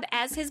job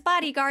as his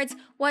bodyguards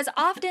was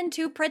often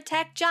to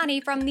protect Johnny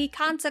from the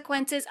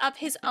consequences of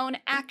his own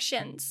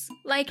actions,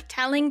 like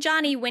telling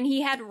Johnny when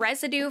he had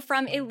residue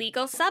from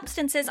illegal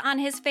substances on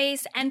his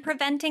face and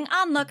preventing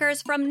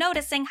onlookers from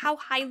noticing how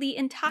highly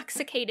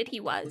intoxicated he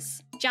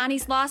was.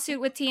 Johnny's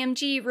lawsuit with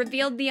TMG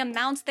revealed the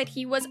amounts that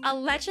he was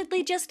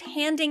allegedly just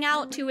handing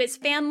out to his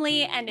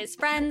family and his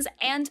friends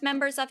and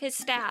members of his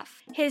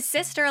staff. His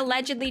sister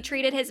allegedly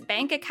treated his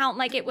bank account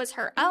like it was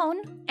her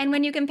own, and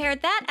when you compare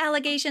that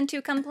allegation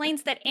to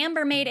complaints that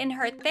Amber made in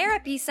her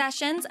therapy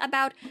sessions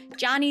about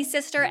Johnny's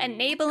sister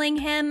enabling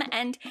him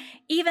and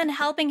even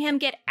helping him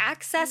get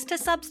access to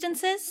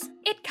substances,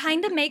 it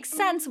kinda makes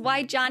sense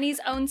why Johnny's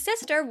own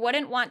sister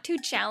wouldn't want to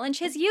challenge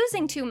his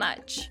using too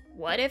much.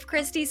 What if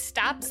Christy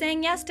stopped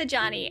saying yes to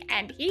Johnny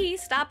and he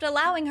stopped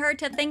allowing her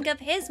to think of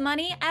his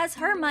money as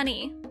her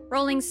money?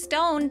 Rolling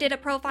Stone did a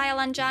profile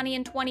on Johnny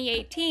in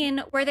 2018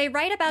 where they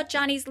write about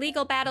Johnny's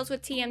legal battles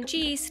with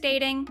TMG,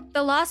 stating,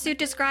 "The lawsuit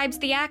describes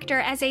the actor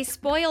as a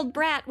spoiled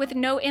brat with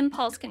no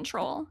impulse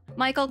control.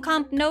 Michael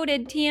Kump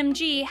noted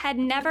TMG had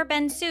never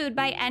been sued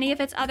by any of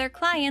its other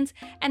clients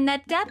and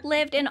that Depp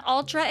lived an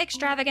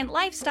ultra-extravagant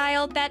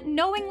lifestyle that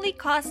knowingly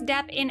cost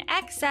Depp in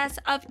excess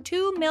of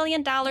 $2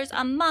 million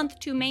a month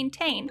to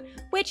maintain,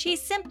 which he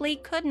simply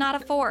could not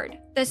afford."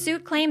 The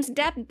suit claims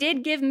Depp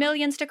did give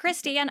millions to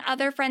Christie and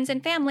other friends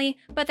and family,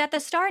 but that the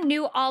star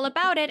knew all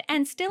about it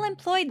and still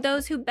employed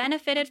those who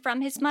benefited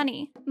from his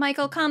money.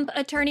 Michael Kump,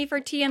 attorney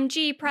for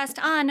TMG, pressed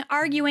on,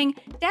 arguing,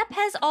 Depp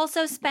has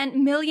also spent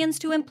millions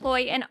to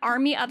employ an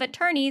army of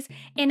attorneys,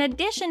 in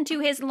addition to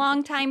his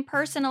longtime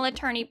personal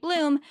attorney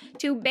Bloom,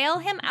 to bail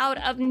him out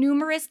of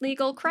numerous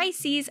legal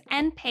crises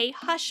and pay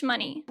hush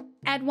money.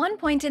 At one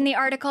point in the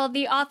article,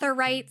 the author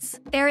writes,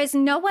 "There is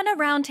no one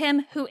around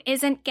him who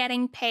isn't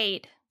getting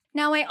paid."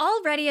 Now, I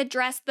already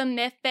addressed the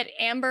myth that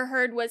Amber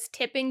Heard was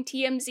tipping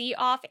TMZ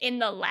off in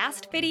the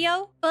last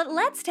video, but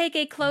let's take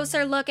a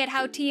closer look at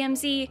how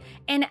TMZ,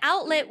 an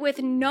outlet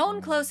with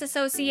known close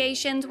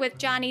associations with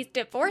Johnny's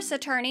divorce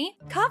attorney,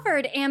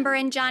 covered Amber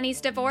and Johnny's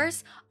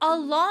divorce,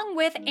 along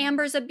with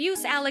Amber's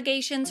abuse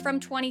allegations from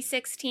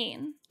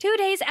 2016. 2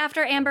 days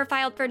after Amber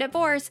filed for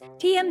divorce,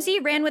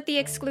 TMZ ran with the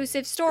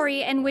exclusive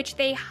story in which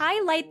they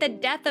highlight the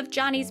death of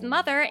Johnny's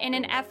mother in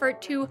an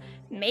effort to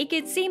make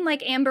it seem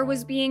like Amber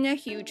was being a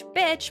huge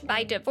bitch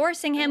by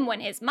divorcing him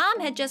when his mom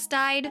had just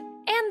died,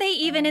 and they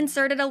even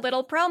inserted a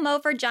little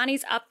promo for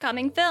Johnny's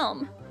upcoming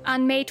film.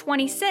 On May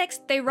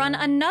 26th, they run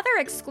another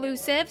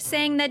exclusive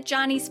saying that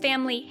Johnny's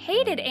family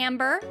hated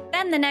Amber.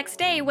 Then the next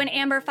day, when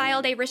Amber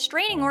filed a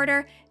restraining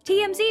order,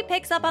 TMZ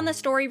picks up on the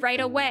story right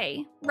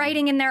away.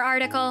 Writing in their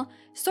article,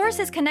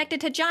 sources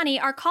connected to Johnny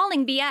are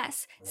calling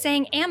BS,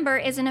 saying Amber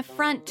is an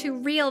affront to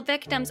real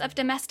victims of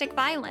domestic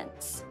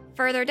violence.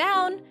 Further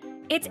down,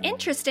 it's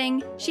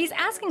interesting, she's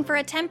asking for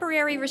a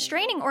temporary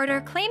restraining order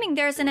claiming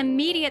there's an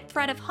immediate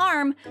threat of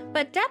harm,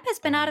 but Depp has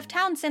been out of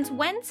town since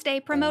Wednesday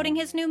promoting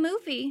his new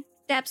movie.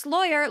 Depp's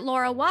lawyer,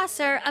 Laura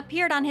Wasser,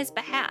 appeared on his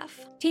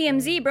behalf.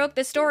 TMZ broke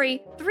the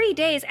story 3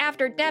 days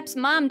after Depp's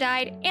mom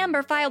died.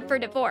 Amber filed for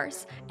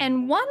divorce,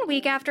 and 1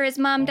 week after his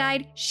mom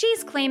died,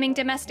 she's claiming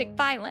domestic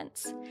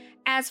violence.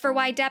 As for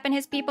why Depp and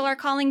his people are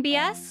calling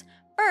BS,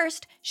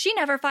 first, she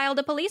never filed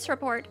a police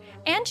report,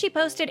 and she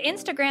posted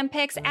Instagram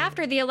pics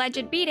after the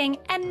alleged beating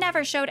and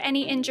never showed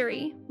any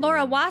injury.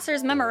 Laura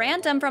Wasser's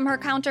memorandum from her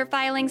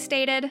counter-filing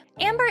stated,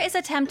 Amber is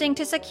attempting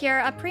to secure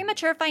a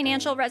premature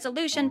financial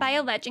resolution by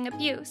alleging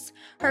abuse.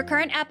 Her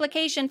current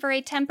application for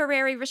a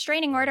temporary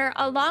restraining order,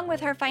 along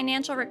with her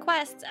financial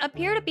requests,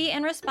 appear to be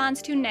in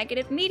response to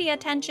negative media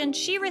attention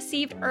she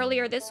received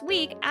earlier this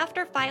week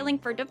after filing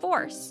for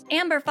divorce.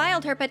 Amber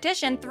filed her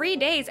petition 3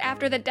 days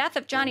after the death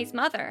of Johnny's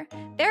mother.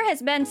 There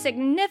has been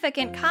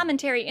significant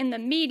commentary in the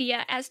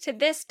media as to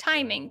this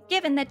timing,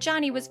 given that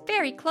Johnny was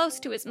very close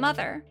to his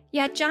mother.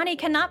 Yet Johnny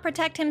cannot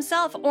protect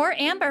himself or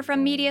Amber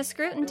from media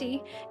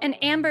scrutiny,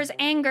 and Amber's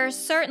anger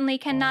certainly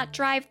cannot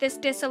drive this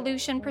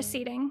dissolution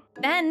proceeding.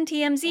 Then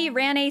TMZ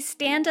ran a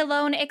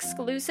standalone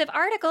exclusive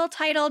article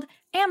titled,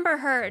 Amber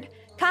Heard,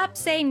 Cops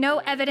Say No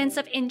Evidence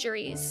of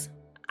Injuries.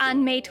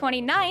 On May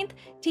 29th,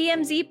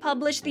 TMZ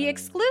published the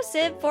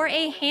exclusive for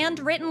a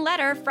handwritten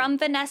letter from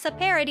Vanessa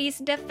Paradis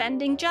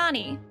defending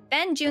Johnny.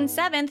 Then June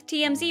 7th,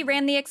 TMZ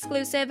ran the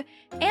exclusive,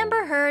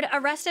 Amber Heard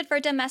arrested for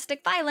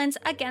domestic violence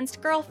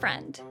against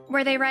girlfriend,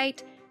 where they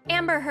write,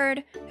 Amber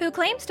Heard, who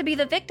claims to be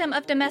the victim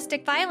of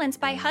domestic violence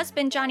by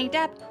husband Johnny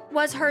Depp,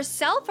 was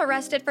herself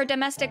arrested for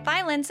domestic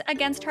violence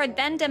against her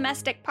then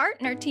domestic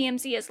partner,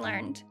 TMZ has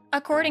learned.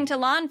 According to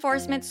law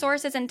enforcement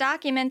sources and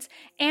documents,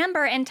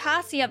 Amber and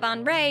Tasia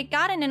Von Ray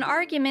got in an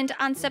argument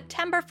on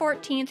September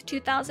 14,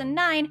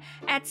 2009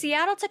 at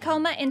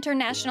Seattle-Tacoma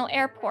International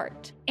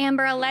Airport.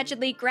 Amber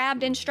allegedly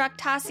grabbed and struck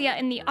Tasia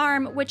in the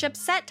arm, which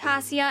upset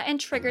Tasia and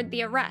triggered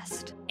the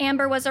arrest.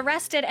 Amber was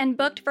arrested and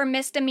booked for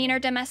misdemeanor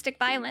domestic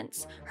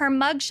violence. Her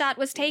mugshot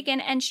was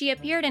taken and she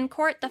appeared in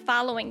court the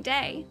following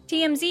day.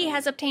 TMZ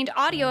has obtained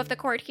audio of the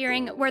court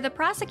hearing where the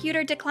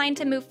prosecutor declined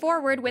to move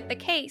forward with the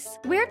case.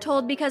 We're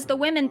told because the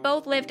women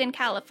both lived in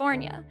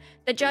California.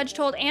 The judge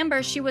told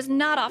Amber she was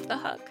not off the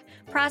hook.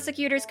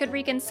 Prosecutors could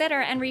reconsider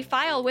and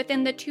refile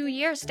within the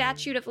 2-year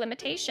statute of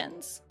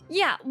limitations.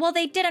 Yeah, well,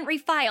 they didn't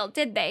refile,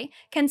 did they?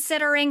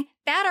 Considering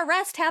that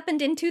arrest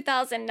happened in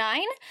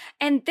 2009,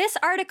 and this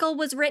article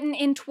was written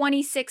in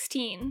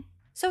 2016.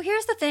 So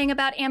here's the thing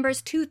about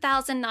Amber's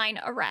 2009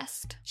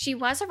 arrest. She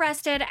was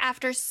arrested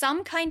after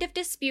some kind of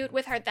dispute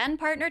with her then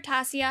partner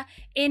Tasia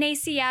in a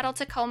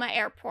Seattle-Tacoma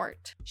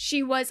airport.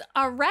 She was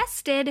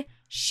arrested,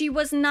 she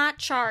was not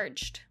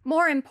charged.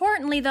 More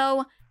importantly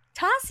though,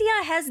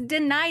 Tasia has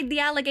denied the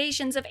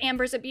allegations of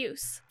Amber's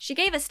abuse. She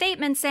gave a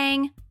statement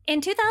saying,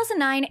 in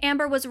 2009,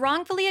 Amber was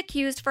wrongfully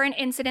accused for an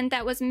incident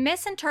that was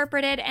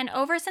misinterpreted and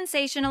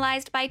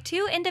over-sensationalized by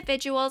 2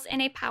 individuals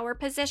in a power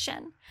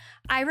position.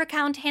 I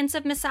recount hints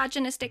of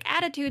misogynistic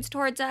attitudes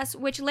towards us,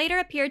 which later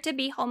appeared to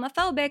be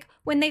homophobic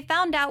when they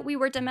found out we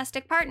were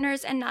domestic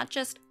partners and not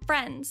just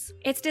friends.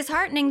 It's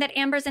disheartening that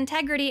Amber's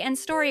integrity and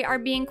story are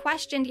being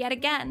questioned yet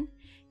again.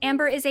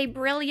 Amber is a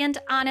brilliant,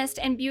 honest,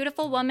 and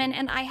beautiful woman,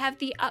 and I have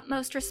the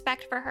utmost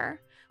respect for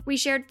her. We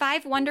shared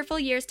 5 wonderful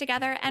years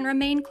together and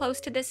remain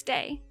close to this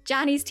day.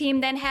 Johnny's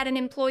team then had an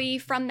employee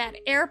from that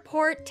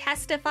airport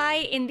testify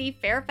in the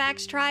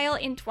Fairfax trial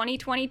in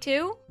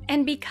 2022.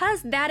 And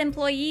because that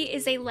employee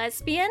is a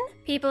lesbian,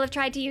 people have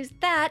tried to use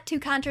that to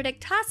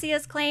contradict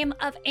Tasia's claim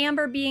of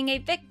Amber being a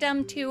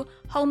victim to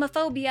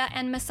homophobia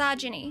and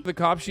misogyny. The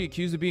cop she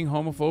accused of being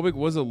homophobic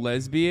was a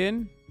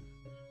lesbian?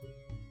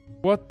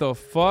 What the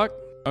fuck?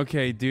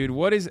 Okay, dude,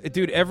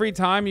 every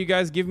time you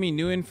guys give me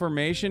new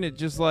information, it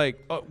just like,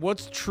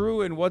 what's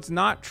true and what's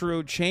not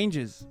true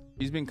changes.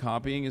 He's been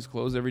copying his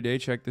clothes every day.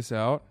 Check this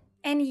out.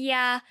 And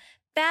yeah,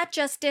 that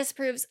just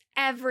disproves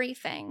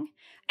everything.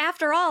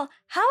 After all,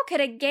 how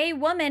could a gay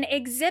woman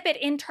exhibit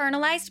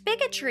internalized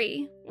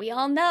bigotry? We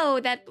all know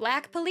that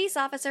black police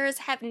officers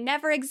have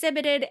never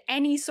exhibited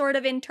any sort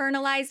of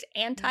internalized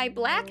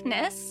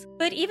anti-blackness.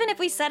 But even if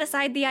we set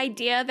aside the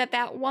idea that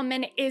that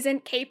woman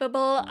isn't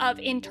capable of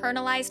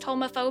internalized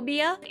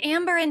homophobia,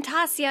 Amber and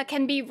Tasia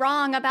can be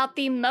wrong about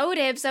the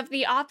motives of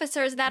the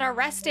officers that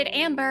arrested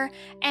Amber,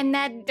 and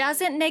that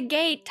doesn't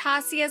negate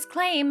Tasia's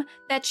claim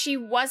that she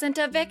wasn't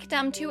a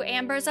victim to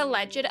Amber's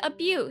alleged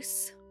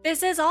abuse.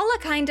 This is all a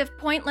kind of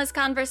pointless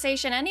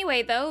conversation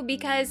anyway, though,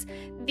 because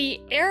the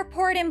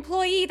airport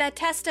employee that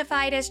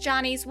testified as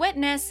Johnny's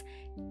witness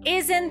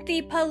isn't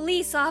the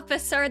police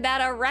officer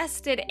that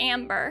arrested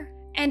Amber.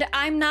 And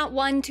I'm not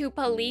one to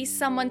police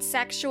someone's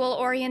sexual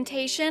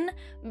orientation,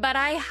 but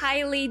I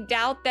highly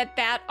doubt that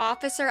that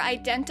officer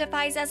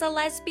identifies as a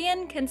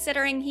lesbian,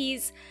 considering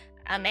he's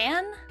a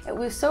man. It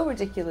was so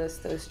ridiculous,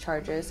 those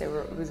charges. It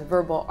was a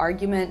verbal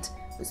argument,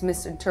 it was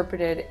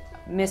misinterpreted,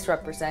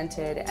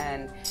 misrepresented,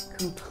 and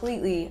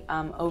completely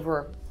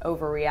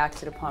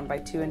overreacted upon by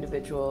two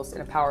individuals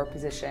in a power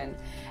position.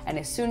 And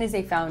as soon as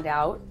they found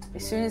out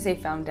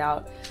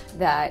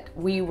that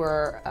we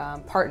were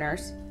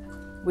partners,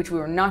 which we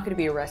were not going to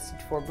be arrested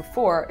for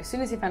before, as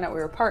soon as they found out we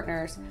were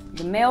partners,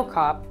 the male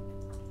cop,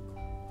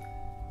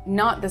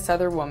 not this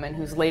other woman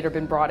who's later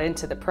been brought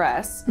into the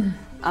press,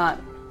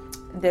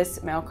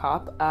 this male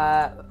cop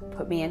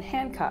put me in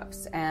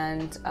handcuffs,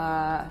 and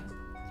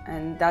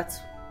that's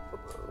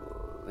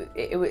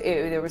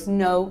there was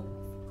no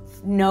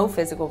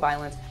physical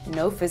violence,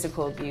 no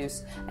physical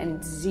abuse,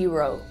 and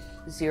zero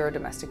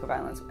domestic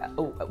violence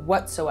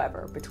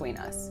whatsoever between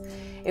us.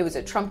 It was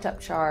a trumped up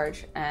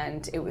charge,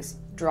 and it was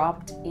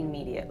dropped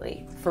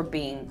immediately for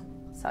being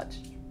such.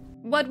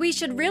 What we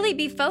should really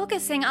be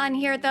focusing on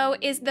here, though,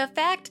 is the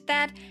fact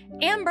that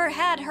Amber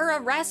had her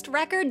arrest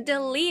record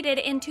deleted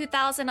in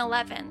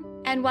 2011.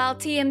 And while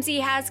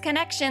TMZ has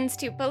connections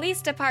to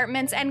police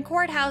departments and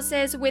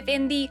courthouses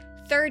within the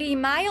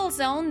 30-mile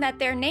zone that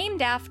they're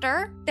named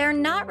after, they're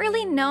not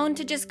really known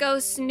to just go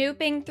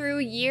snooping through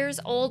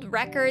years-old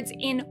records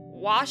in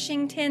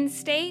Washington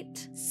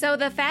state. So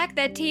the fact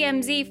that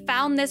TMZ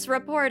found this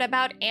report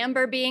about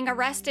Amber being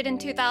arrested in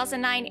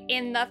 2009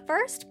 in the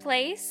first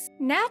place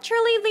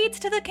naturally leads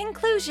to the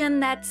conclusion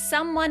that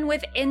someone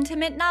with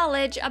intimate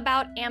knowledge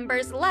about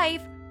Amber's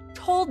life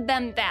told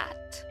them that.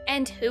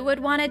 And who would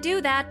want to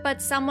do that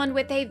but someone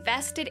with a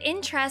vested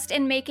interest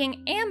in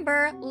making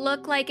Amber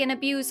look like an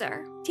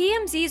abuser?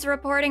 TMZ's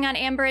reporting on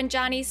Amber and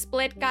Johnny's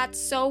split got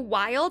so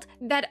wild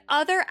that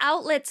other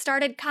outlets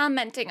started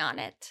commenting on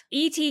it.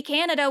 ET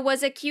Canada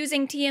was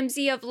accusing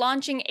TMZ of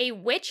launching a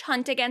witch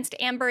hunt against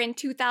Amber in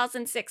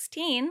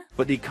 2016.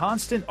 But the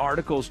constant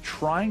articles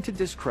trying to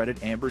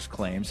discredit Amber's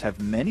claims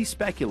have many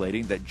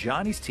speculating that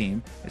Johnny's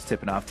team is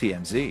tipping off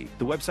TMZ.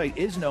 The website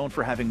is known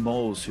for having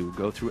moles who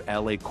go through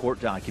LA court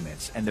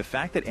documents, and the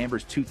fact that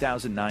Amber's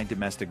 2009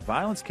 domestic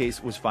violence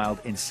case was filed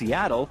in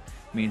Seattle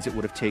means it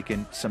would have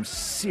taken some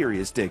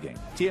serious digging.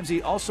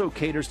 TMZ also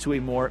caters to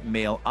a more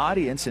male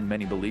audience, and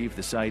many believe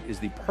the site is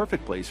the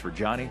perfect place for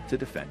Johnny to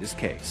defend his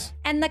case.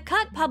 And The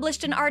Cut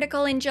published an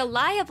article in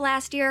July of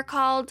last year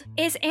called,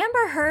 "Is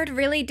Amber Heard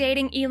really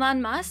dating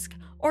Elon Musk?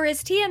 Or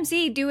is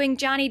TMZ doing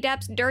Johnny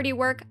Depp's dirty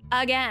work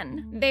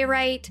again?" They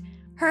write,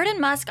 "Heard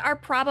and Musk are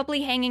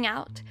probably hanging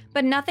out,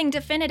 but nothing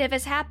definitive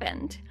has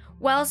happened.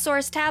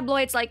 Well-sourced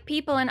tabloids like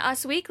People and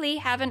Us Weekly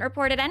haven't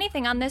reported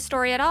anything on this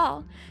story at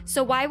all,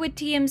 so why would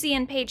TMZ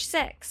and Page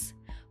Six?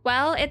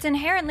 Well, it's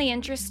inherently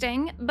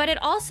interesting, but it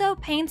also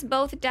paints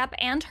both Depp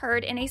and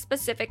Heard in a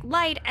specific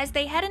light as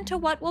they head into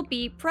what will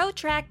be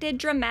protracted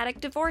dramatic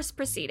divorce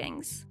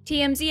proceedings.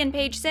 TMZ and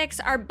Page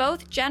Six are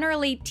both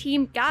generally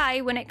Team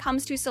Guy when it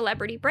comes to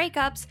celebrity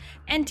breakups,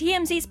 and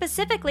TMZ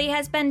specifically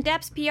has been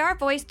Depp's PR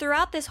voice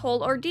throughout this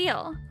whole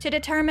ordeal. To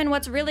determine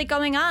what's really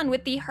going on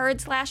with the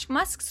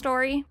Heard/Musk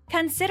story,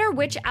 consider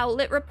which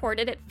outlet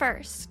reported it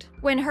first.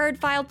 When Heard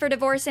filed for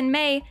divorce in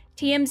May,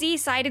 TMZ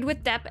sided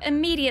with Depp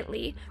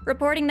immediately,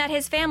 reporting that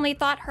his family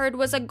thought Heard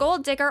was a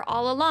gold digger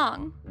all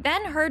along.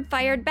 Then Heard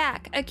fired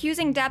back,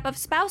 accusing Depp of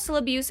spousal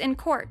abuse in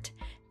court.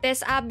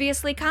 This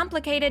obviously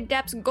complicated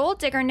Depp's gold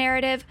digger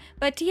narrative,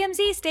 but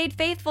TMZ stayed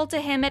faithful to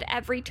him at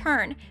every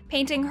turn,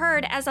 painting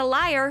Heard as a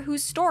liar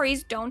whose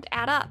stories don't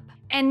add up.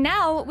 And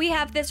now we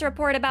have this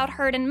report about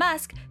Heard and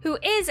Musk, who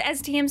is, as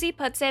TMZ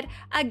puts it,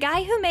 a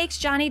guy who makes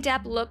Johnny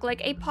Depp look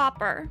like a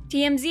pauper.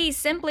 TMZ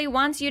simply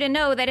wants you to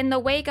know that in the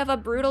wake of a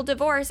brutal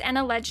divorce and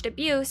alleged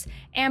abuse,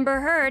 Amber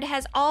Heard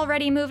has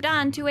already moved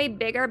on to a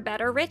bigger,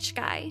 better rich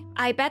guy.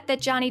 I bet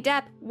that Johnny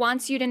Depp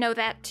wants you to know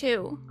that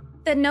too.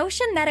 The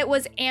notion that it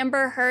was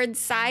Amber Heard's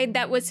side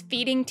that was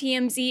feeding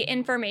TMZ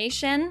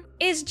information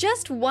is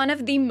just one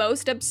of the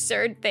most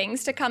absurd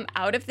things to come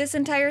out of this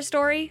entire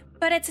story.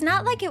 But it's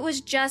not like it was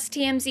just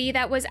TMZ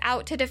that was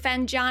out to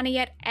defend Johnny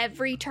at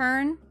every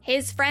turn.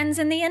 His friends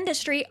in the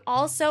industry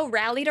also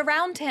rallied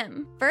around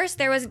him. First,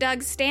 there was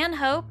Doug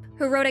Stanhope,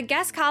 who wrote a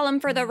guest column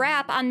for The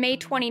Wrap on May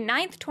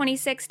 29,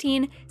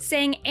 2016,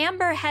 saying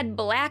Amber had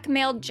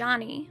blackmailed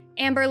Johnny.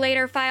 Amber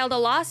later filed a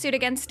lawsuit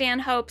against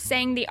Stanhope,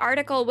 saying the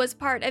article was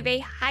part of a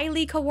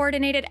highly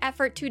coordinated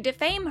effort to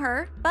defame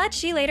her, but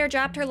she later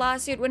dropped her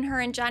lawsuit when her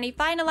and Johnny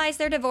finalized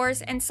their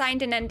divorce and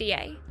signed an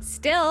NDA.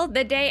 Still,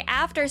 the day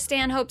after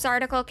Stanhope's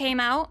article came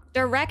out,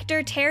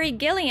 director Terry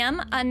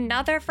Gilliam,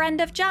 another friend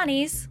of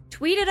Johnny's,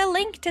 tweeted a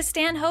link to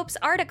Stanhope's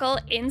article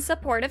in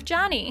support of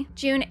Johnny.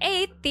 June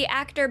 8th, the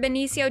actor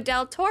Benicio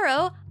del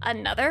Toro,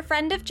 another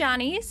friend of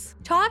Johnny's,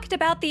 talked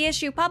about the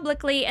issue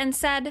publicly and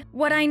said,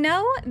 "What I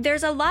know,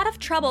 there's a lot of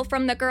trouble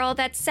from the girl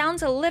that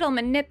sounds a little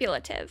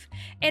manipulative.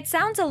 It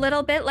sounds a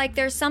little bit like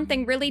there's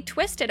something really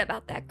twisted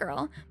about that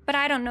girl, but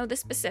I don't know the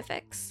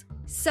specifics."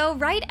 So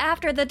right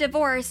after the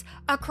divorce,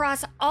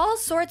 across all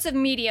sorts of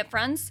media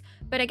fronts,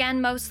 but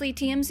again mostly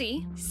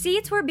TMZ,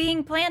 seeds were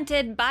being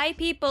planted by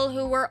people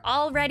who were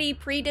already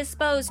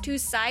predisposed to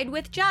side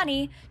with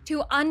Johnny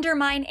to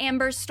undermine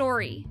Amber's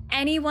story.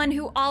 Anyone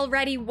who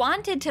already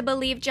wanted to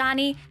believe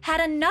Johnny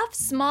had enough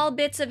small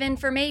bits of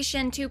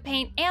information to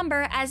paint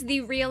Amber as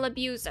the real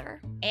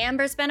abuser.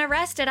 Amber's been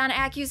arrested on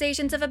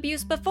accusations of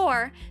abuse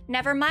before,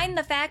 never mind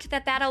the fact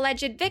that that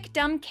alleged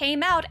victim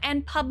came out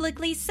and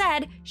publicly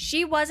said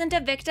she wasn't a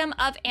victim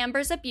of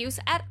Amber's abuse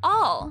at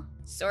all.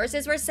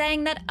 Sources were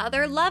saying that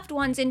other loved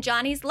ones in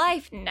Johnny's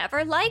life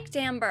never liked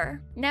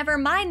Amber. Never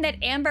mind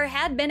that Amber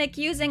had been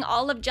accusing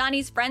all of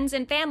Johnny's friends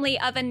and family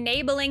of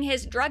enabling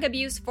his drug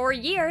abuse for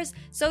years,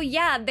 so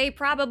yeah, they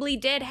probably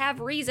did have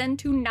reason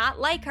to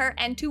not like her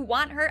and to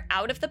want her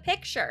out of the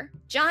picture.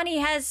 Johnny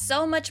has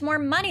so much more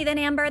money than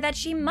Amber that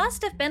she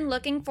must have been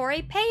looking for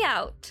a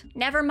payout.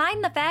 Never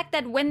mind the fact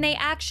that when they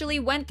actually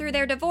went through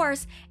their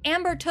divorce,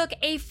 Amber took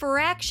a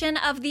fraction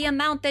of the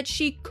amount that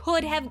she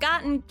could have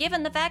gotten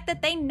given the fact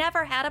that they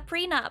never had a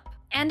prenup.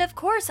 And of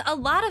course, a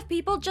lot of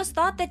people just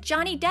thought that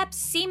Johnny Depp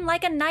seemed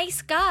like a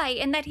nice guy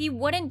and that he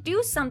wouldn't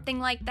do something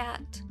like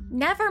that.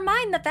 Never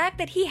mind the fact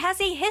that he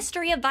has a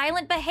history of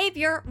violent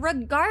behavior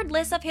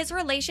regardless of his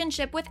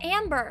relationship with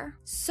Amber.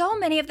 So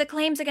many of the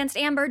claims against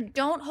Amber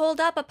don't hold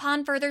up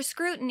upon further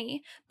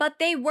scrutiny, but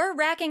they were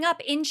racking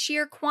up in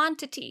sheer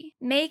quantity,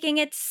 making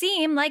it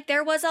seem like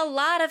there was a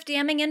lot of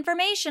damning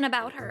information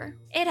about her.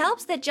 It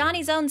helps that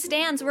Johnny's own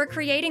stans were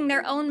creating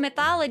their own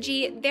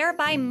mythology,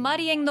 thereby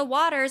muddying the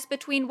waters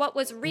between what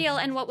was real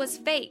and what was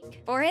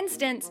fake. For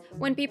instance,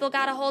 when people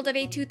got a hold of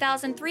a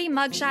 2003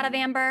 mugshot of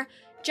Amber,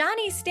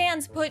 Johnny's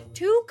stans put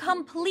two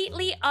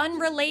completely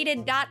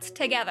unrelated dots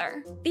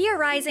together,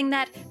 theorizing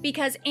that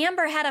because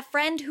Amber had a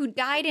friend who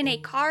died in a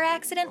car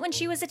accident when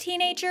she was a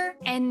teenager,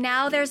 and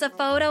now there's a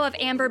photo of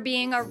Amber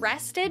being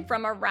arrested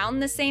from around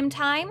the same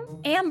time,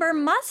 Amber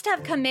must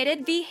have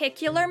committed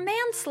vehicular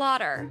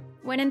manslaughter,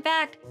 when in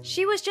fact,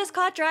 she was just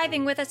caught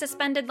driving with a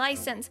suspended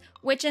license,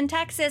 which in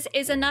Texas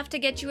is enough to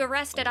get you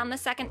arrested on the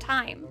second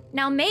time.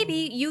 Now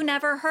maybe you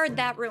never heard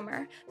that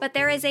rumor, but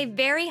there is a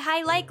very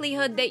high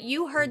likelihood that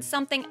you heard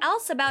something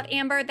else about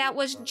Amber that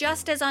was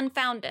just as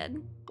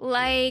unfounded.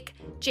 Like,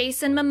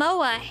 Jason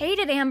Momoa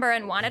hated Amber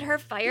and wanted her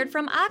fired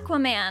from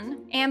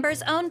Aquaman.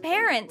 Amber's own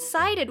parents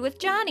sided with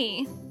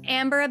Johnny.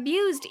 Amber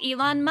abused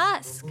Elon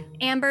Musk.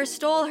 Amber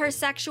stole her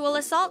sexual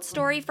assault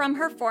story from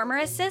her former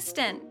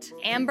assistant.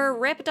 Amber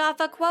ripped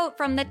off a quote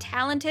from the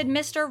talented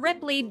Mr.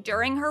 Ripley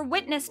during her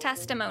witness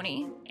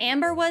testimony.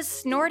 Amber was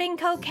snorting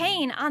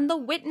cocaine on the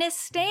witness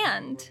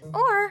stand.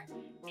 Or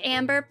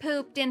Amber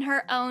pooped in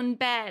her own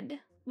bed.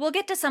 We'll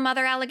get to some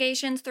other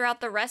allegations throughout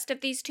the rest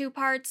of these two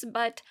parts,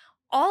 but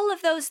all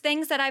of those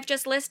things that I've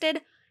just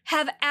listed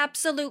have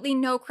absolutely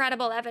no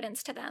credible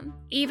evidence to them.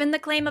 Even the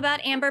claim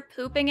about Amber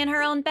pooping in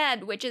her own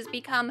bed, which has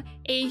become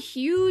a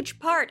huge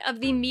part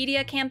of the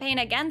media campaign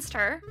against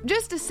her.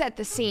 Just to set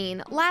the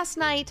scene, last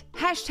night,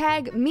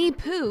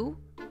 #MePoo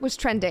was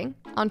trending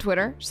on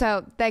Twitter,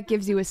 so that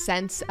gives you a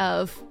sense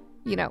of,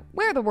 you know,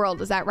 where the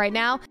world is at right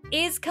now.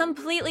 Is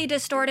completely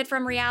distorted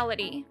from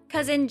reality.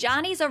 Because in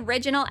Johnny's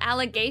original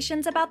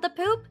allegations about the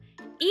poop,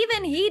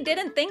 even he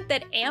didn't think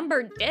that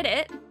Amber did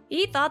it.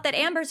 He thought that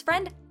Amber's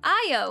friend,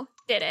 Io,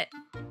 did it.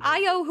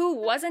 Io, who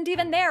wasn't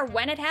even there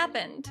when it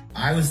happened.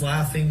 I was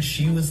laughing,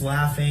 she was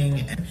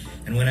laughing,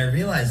 and when I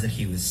realized that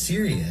he was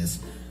serious,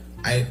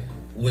 I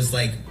was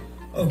like,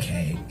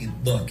 okay,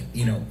 look,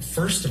 you know,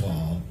 first of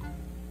all,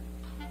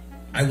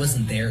 I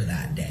wasn't there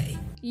that day.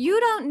 You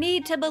don't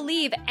need to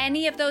believe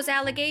any of those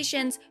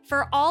allegations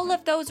for all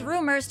of those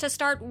rumors to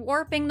start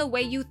warping the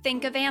way you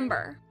think of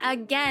Amber.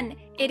 Again,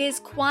 it is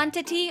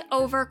quantity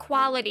over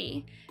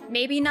quality.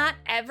 Maybe not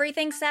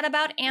everything said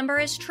about Amber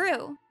is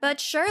true, but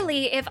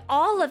surely if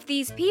all of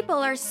these people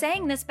are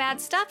saying this bad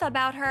stuff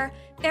about her,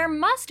 there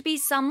must be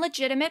some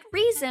legitimate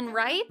reason,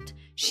 right?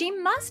 She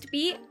must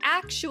be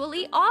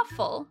actually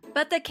awful.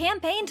 But the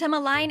campaign to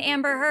malign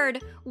Amber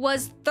Heard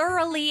was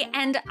thoroughly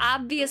and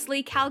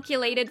obviously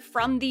calculated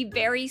from the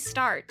very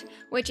start,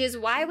 which is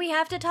why we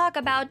have to talk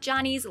about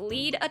Johnny's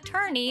lead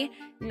attorney,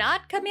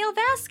 not Camille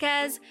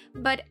Vasquez,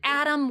 but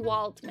Adam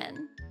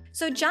Waldman.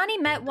 So Johnny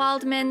met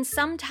Waldman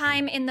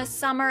sometime in the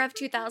summer of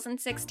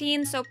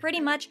 2016, so pretty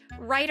much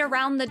right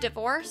around the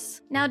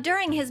divorce. Now,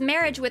 during his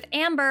marriage with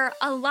Amber,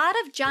 a lot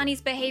of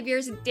Johnny's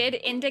behaviors did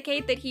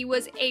indicate that he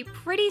was a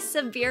pretty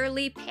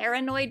severely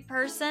paranoid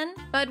person,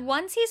 but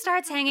once he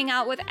starts hanging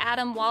out with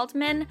Adam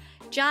Waldman,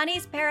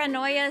 Johnny's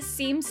paranoia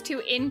seems to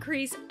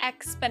increase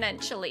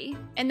exponentially.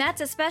 And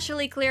that's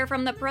especially clear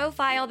from the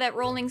profile that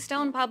Rolling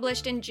Stone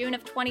published in June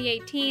of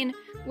 2018,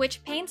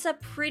 which paints a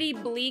pretty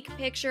bleak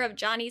picture of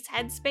Johnny's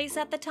headspace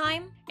at the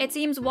time. It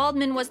seems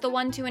Waldman was the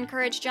one to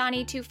encourage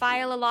Johnny to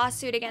file a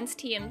lawsuit against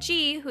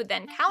TMG, who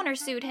then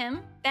countersued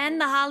him. Then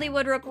The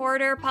Hollywood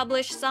Reporter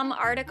published some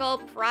article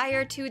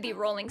prior to the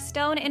Rolling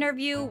Stone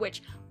interview,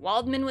 which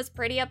Waldman was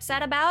pretty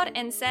upset about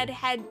and said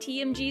had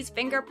TMG's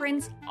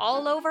fingerprints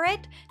all over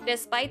it,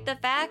 despite the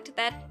fact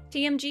that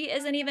TMG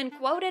isn't even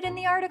quoted in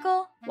the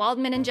article.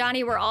 Waldman and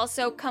Johnny were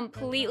also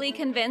completely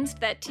convinced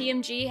that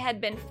TMG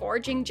had been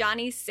forging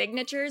Johnny's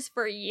signatures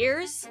for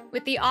years,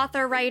 with the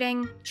author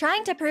writing,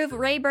 "Trying to prove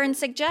Rayburn's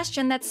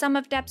suggestion that some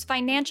of Depp's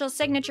financial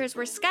signatures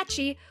were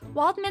sketchy,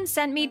 Waldman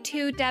sent me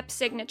 2 Depp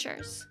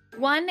signatures.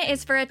 One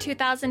is for a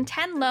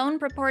 2010 loan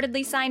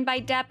purportedly signed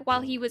by Depp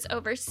while he was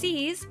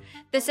overseas.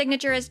 The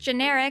signature is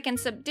generic and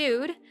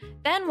subdued.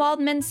 Then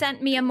Waldman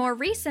sent me a more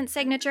recent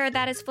signature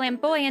that is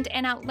flamboyant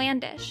and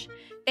outlandish.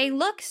 They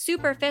look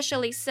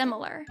superficially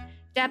similar.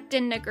 Depp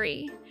didn't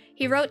agree.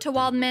 He wrote to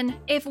Waldman,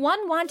 if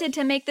one wanted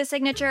to make the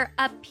signature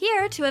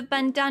appear to have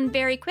been done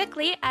very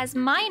quickly, as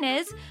mine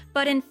is,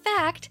 but in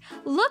fact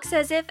looks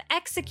as if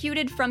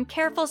executed from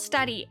careful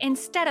study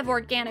instead of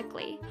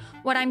organically.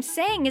 What I'm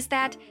saying is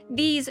that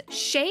these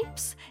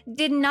shapes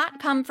did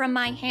not come from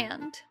my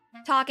hand."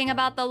 Talking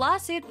about the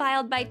lawsuit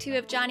filed by 2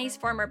 of Johnny's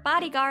former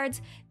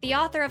bodyguards, the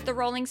author of the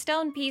Rolling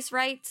Stone piece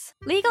writes,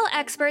 "Legal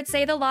experts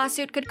say the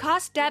lawsuit could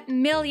cost Depp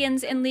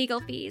millions in legal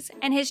fees,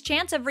 and his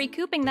chance of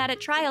recouping that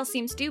at trial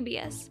seems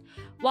dubious.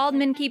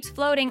 Waldman keeps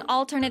floating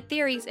alternate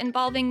theories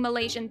involving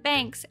Malaysian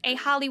banks, a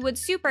Hollywood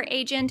super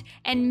agent,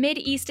 and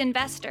Mid-East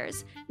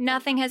investors.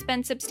 Nothing has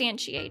been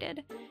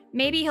substantiated.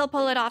 Maybe he'll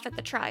pull it off at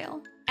the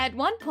trial." At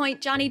one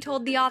point, Johnny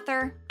told the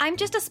author, "I'm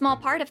just a small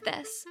part of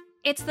this.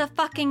 It's the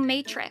fucking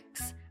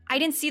Matrix. I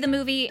didn't see the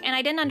movie and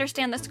I didn't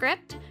understand the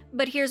script,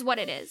 but here's what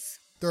it is."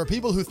 There are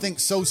people who think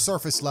so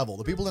surface level.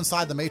 The people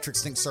inside the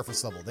Matrix think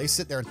surface level. They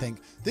sit there and think,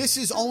 this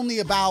is only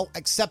about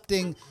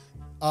accepting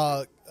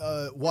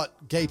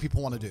what gay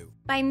people want to do.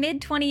 By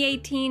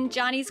mid-2018,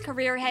 Johnny's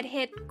career had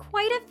hit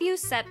quite a few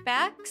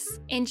setbacks.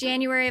 In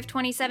January of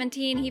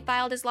 2017, he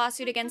filed his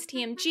lawsuit against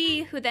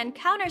TMG, who then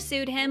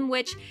countersued him,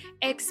 which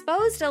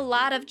exposed a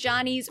lot of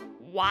Johnny's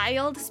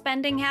wild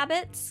spending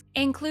habits,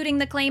 including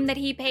the claim that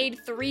he paid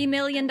 $3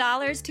 million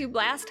to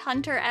blast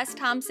Hunter S.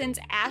 Thompson's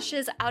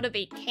ashes out of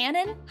a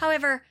cannon.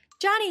 However,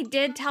 Johnny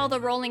did tell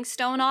the Rolling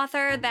Stone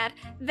author that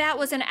that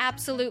was an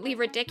absolutely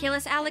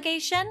ridiculous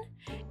allegation.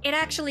 It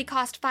actually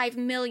cost $5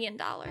 million.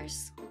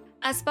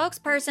 A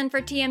spokesperson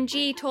for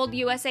TMG told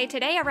USA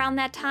Today around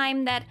that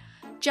time that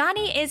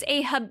Johnny is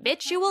a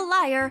habitual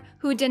liar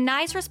who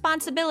denies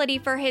responsibility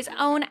for his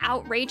own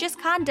outrageous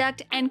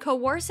conduct and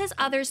coerces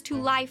others to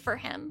lie for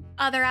him.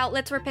 Other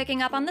outlets were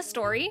picking up on the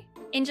story.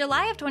 In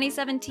July of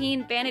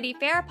 2017, Vanity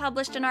Fair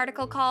published an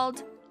article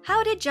called,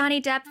 "How Did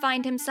Johnny Depp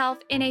Find Himself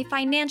in a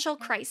Financial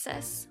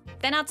Crisis?"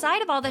 Then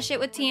outside of all the shit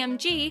with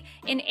TMG,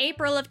 in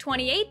April of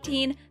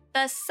 2018,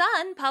 The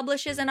Sun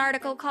publishes an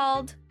article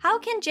called, "How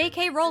Can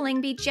J.K.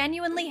 Rowling Be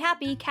Genuinely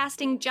Happy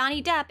Casting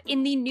Johnny Depp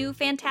in the New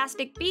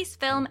Fantastic Beasts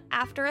Film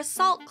After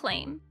Assault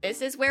Claim?"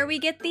 This is where we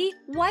get the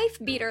wife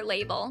beater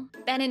label.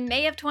 Then in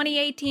May of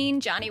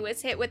 2018, Johnny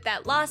was hit with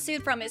that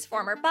lawsuit from his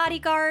former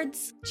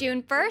bodyguards.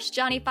 June 1st,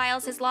 Johnny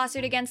files his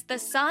lawsuit against The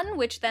Sun,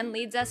 which then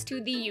leads us to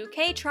the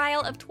UK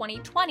trial of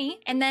 2020.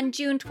 And then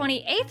June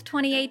 28th,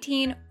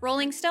 2018,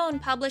 Rolling Stone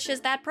publishes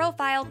that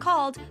profile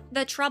called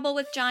The Trouble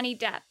with Johnny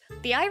Depp.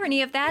 The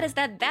irony of that is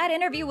that that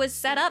interview was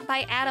set up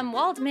by Adam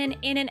Waldman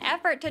in an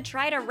effort to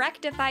try to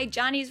rectify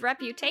Johnny's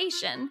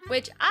reputation,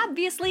 which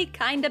obviously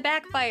kinda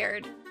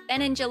backfired.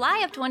 Then in July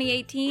of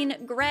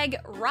 2018, Greg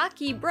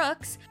 "Rocky"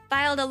 Brooks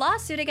filed a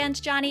lawsuit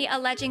against Johnny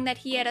alleging that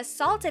he had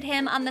assaulted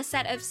him on the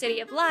set of City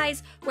of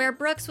Lies, where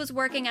Brooks was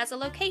working as a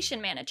location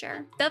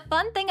manager. The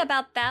fun thing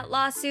about that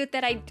lawsuit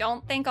that I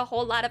don't think a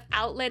whole lot of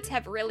outlets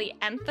have really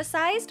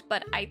emphasized,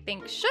 but I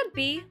think should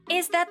be,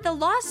 is that the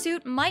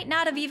lawsuit might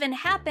not have even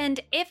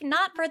happened if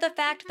not for the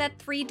fact that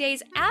 3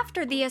 days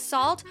after the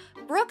assault,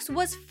 Brooks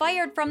was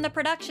fired from the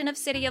production of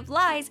City of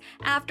Lies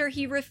after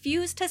he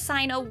refused to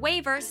sign a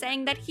waiver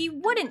saying that he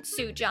wouldn't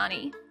sue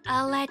Johnny.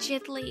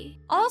 Allegedly.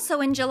 Also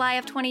in July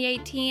of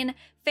 2018,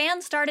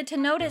 fans started to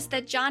notice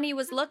that Johnny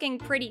was looking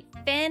pretty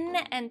thin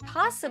and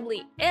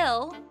possibly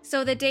ill.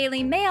 So the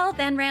Daily Mail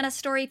then ran a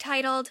story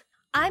titled,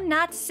 "I'm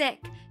Not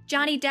Sick.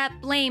 Johnny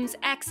Depp blames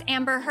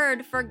ex-Amber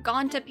Heard for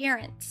gaunt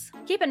appearance.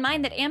 Keep in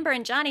mind that Amber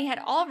and Johnny had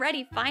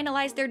already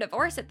finalized their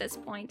divorce at this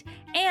point,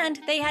 and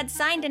they had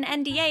signed an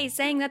NDA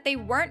saying that they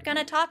weren't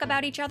gonna talk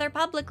about each other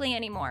publicly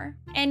anymore.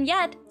 And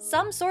yet,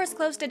 some source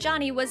close to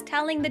Johnny was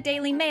telling the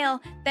Daily Mail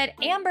that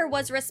Amber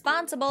was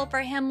responsible for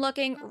him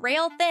looking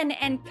rail thin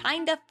and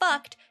kinda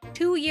fucked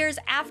 2 years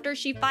after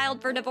she filed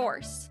for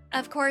divorce.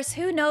 Of course,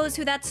 who knows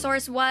who that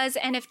source was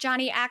and if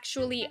Johnny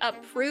actually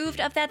approved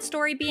of that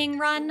story being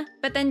run,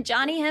 but then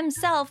Johnny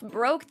himself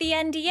broke the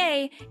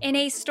NDA in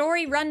a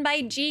story run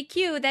by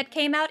GQ that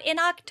came out in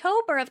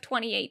October of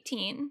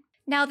 2018.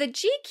 Now, the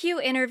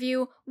GQ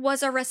interview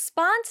was a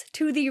response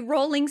to the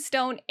Rolling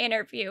Stone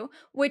interview,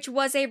 which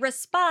was a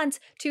response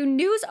to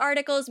news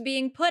articles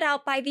being put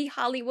out by The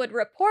Hollywood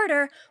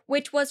Reporter,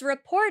 which was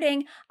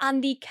reporting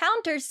on the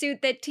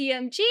countersuit that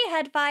TMG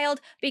had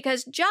filed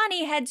because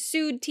Johnny had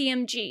sued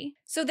TMG.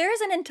 So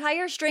there's an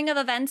entire string of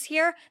events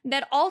here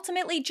that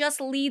ultimately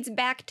just leads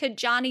back to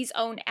Johnny's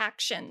own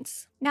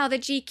actions. Now, the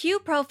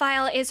GQ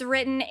profile is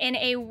written in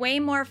a way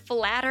more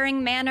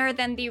flattering manner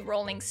than the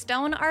Rolling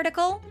Stone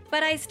article,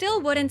 but I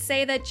still wouldn't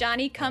say that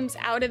Johnny comes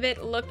out of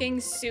it looking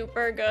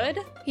super good.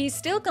 He's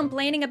still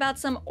complaining about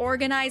some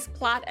organized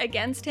plot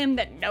against him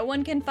that no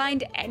one can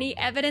find any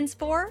evidence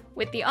for,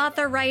 with the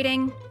author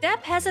writing,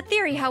 Depp has a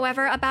theory,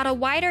 however, about a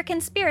wider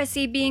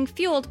conspiracy being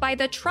fueled by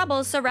the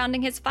troubles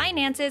surrounding his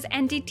finances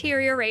and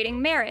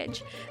deteriorating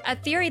marriage, a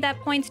theory that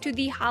points to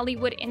the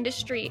Hollywood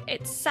industry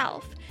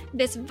itself.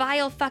 This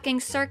vile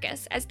fucking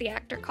circus, as the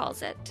actor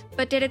calls it.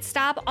 But did it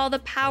stop all the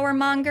power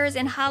mongers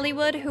in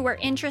Hollywood who were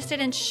interested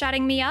in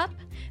shutting me up?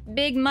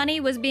 Big money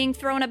was being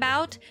thrown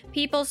about,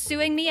 people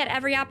suing me at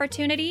every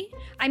opportunity.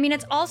 I mean,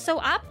 it's all so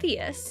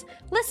obvious.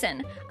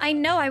 Listen, I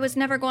know I was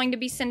never going to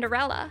be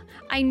Cinderella.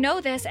 I know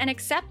this and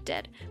accept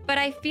it, but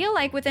I feel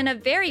like within a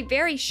very,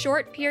 very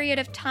short period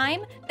of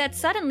time that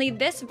suddenly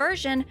this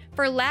version,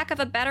 for lack of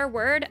a better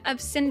word, of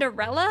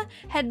Cinderella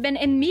had been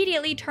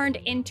immediately turned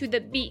into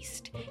the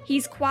Beast.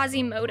 He's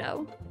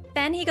Quasimodo.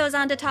 Then he goes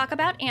on to talk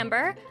about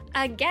Amber,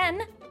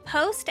 again,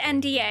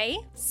 post-NDA,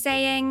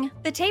 saying,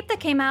 the tape that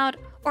came out,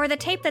 or the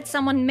tape that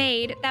someone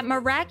made that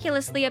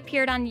miraculously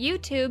appeared on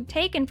YouTube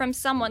taken from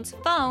someone's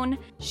phone,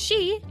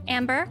 she,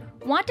 Amber,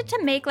 wanted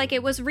to make like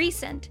it was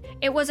recent.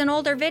 It was an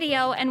older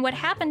video, and what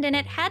happened in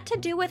it had to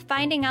do with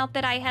finding out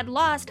that I had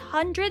lost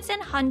hundreds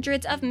and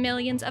hundreds of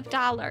millions of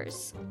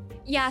dollars.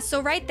 Yeah,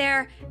 so right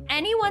there,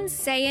 anyone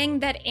saying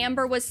that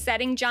Amber was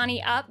setting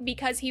Johnny up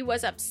because he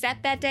was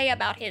upset that day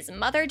about his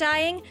mother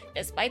dying,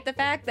 despite the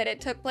fact that it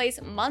took place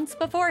months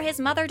before his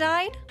mother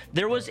died?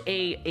 There was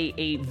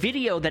a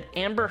video that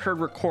Amber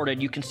Heard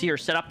recorded. You can see her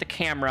set up the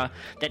camera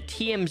that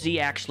TMZ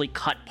actually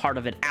cut part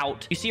of it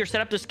out. You see her set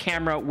up this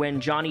camera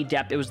when Johnny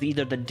Depp, it was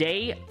either the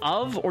day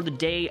of or the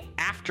day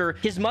after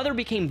his mother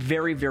became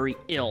very, very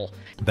ill.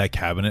 That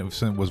cabinet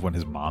was when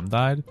his mom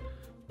died?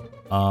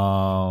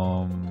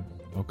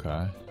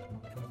 Okay.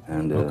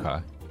 And,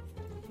 okay.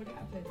 What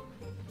happened?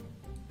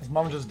 His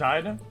mom just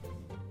died?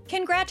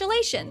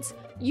 Congratulations!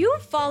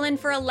 You've fallen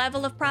for a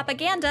level of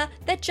propaganda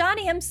that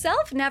Johnny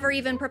himself never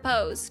even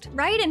proposed.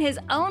 Right in his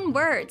own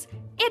words,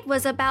 it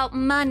was about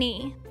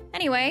money.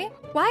 Anyway,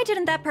 why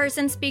didn't that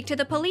person speak to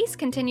the police,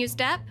 continues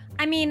Depp.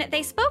 I mean,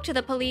 they spoke to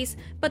the police,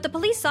 but the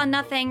police saw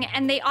nothing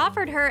and they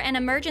offered her an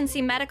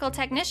emergency medical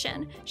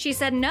technician. She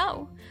said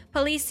no.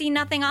 Police see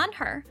nothing on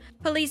her.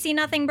 Police see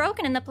nothing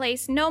broken in the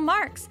place, no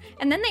marks.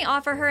 And then they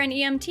offer her an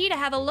EMT to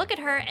have a look at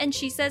her and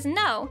she says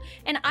no.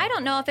 And I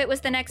don't know if it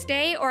was the next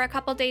day or a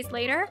couple days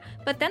later,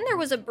 but then there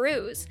was a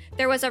bruise.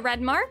 There was a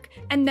red mark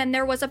and then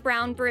there was a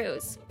brown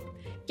bruise.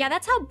 Yeah,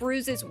 that's how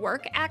bruises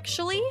work,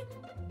 actually.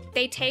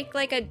 They take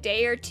like a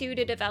day or two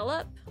to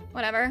develop.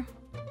 Whatever.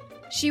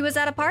 She was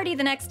at a party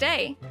the next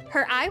day.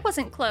 Her eye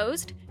wasn't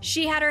closed.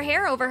 She had her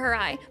hair over her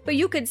eye, but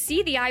you could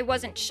see the eye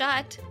wasn't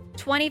shut.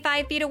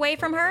 25 feet away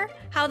from her?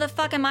 How the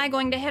fuck am I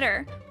going to hit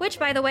her? Which,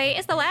 by the way,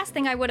 is the last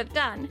thing I would have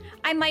done.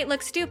 I might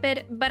look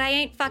stupid, but I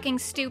ain't fucking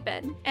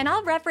stupid. And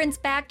I'll reference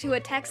back to a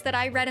text that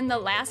I read in the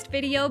last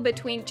video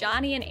between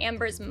Johnny and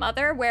Amber's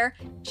mother, where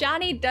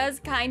Johnny does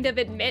kind of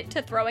admit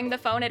to throwing the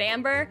phone at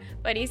Amber,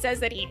 but he says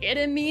that he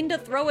didn't mean to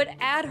throw it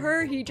at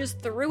her, he just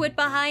threw it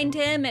behind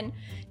him and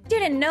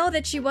didn't know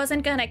that she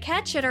wasn't gonna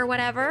catch it or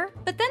whatever.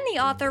 But then the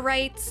author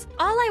writes,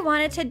 all I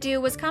wanted to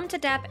do was come to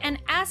Depp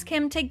and ask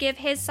him to give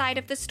his side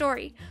of the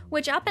story,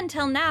 which up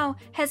until now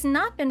has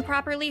not been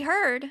properly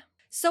heard.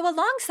 So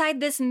alongside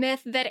this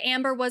myth that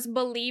Amber was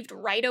believed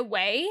right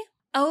away,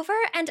 over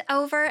and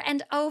over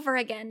and over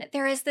again,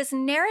 there is this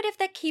narrative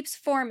that keeps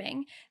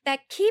forming,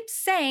 that keeps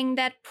saying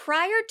that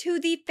prior to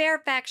the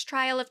Fairfax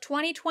trial of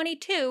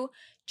 2022,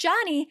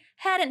 Johnny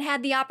hadn't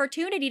had the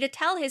opportunity to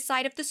tell his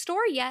side of the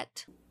story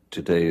yet.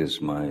 Today is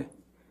the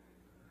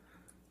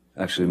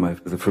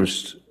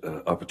first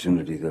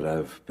opportunity that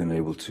I've been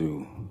able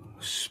to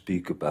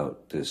speak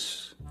about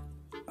this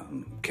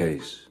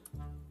case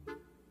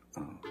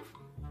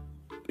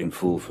in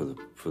full for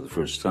the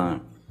first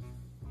time.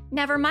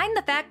 Never mind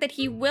the fact that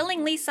he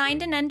willingly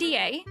signed an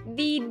NDA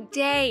the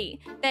day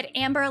that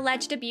Amber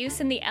alleged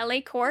abuse in the LA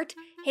court.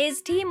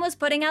 his team was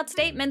putting out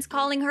statements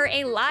calling her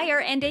a liar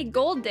and a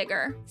gold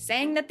digger,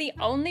 saying that the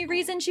only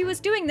reason she was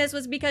doing this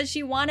was because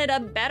she wanted a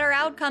better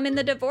outcome in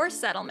the divorce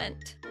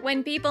settlement.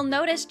 When people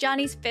noticed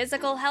Johnny's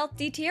physical health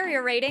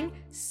deteriorating,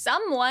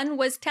 someone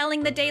was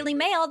telling the Daily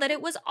Mail that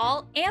it was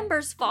all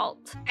Amber's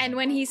fault. And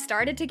when he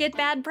started to get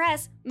bad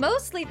press,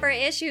 mostly for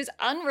issues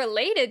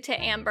unrelated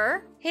to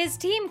Amber, his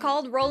team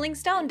called Rolling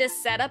Stone to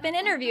set up an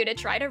interview to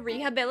try to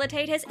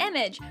rehabilitate his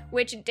image,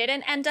 which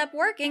didn't end up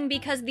working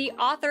because the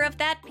author of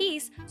that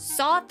piece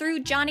saw through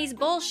Johnny's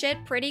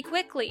bullshit pretty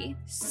quickly.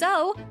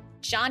 So,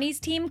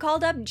 Johnny's team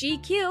called up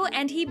GQ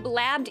and he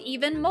blabbed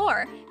even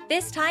more,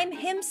 this time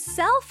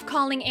himself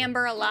calling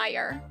Amber a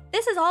liar.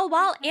 This is all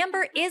while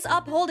Amber is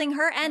upholding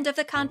her end of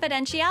the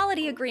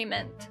confidentiality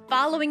agreement.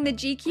 Following the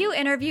GQ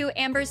interview,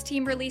 Amber's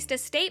team released a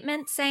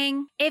statement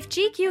saying, "If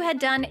GQ had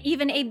done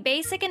even a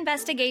basic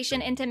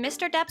investigation into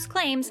Mr. Depp's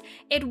claims,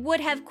 it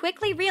would have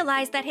quickly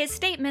realized that his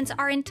statements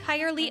are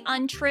entirely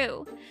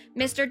untrue.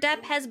 Mr.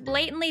 Depp has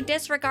blatantly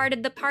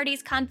disregarded the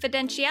parties'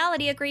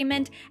 confidentiality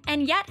agreement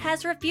and yet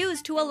has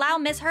refused to allow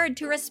Ms. Heard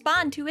to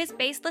respond to his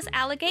baseless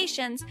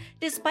allegations,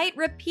 despite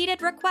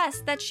repeated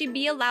requests that she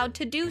be allowed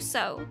to do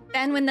so."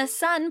 Then when The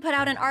Sun put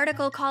out an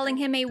article calling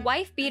him a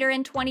wife-beater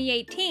in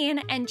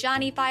 2018, and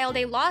Johnny filed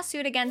a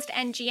lawsuit against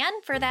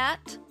NGN for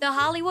that, The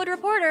Hollywood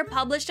Reporter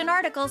published an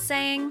article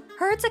saying,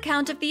 "Heard's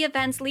account of the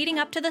events leading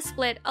up to the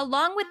split,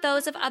 along with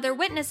those of other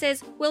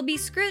witnesses, will be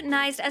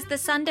scrutinized as The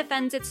Sun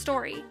defends its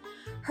story.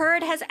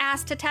 Heard has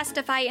asked to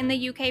testify in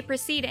the UK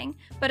proceeding,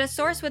 but a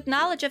source with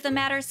knowledge of the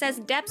matter says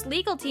Depp's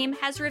legal team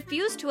has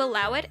refused to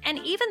allow it and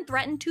even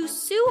threatened to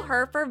sue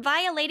her for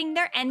violating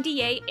their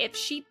NDA if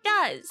she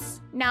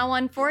does." Now,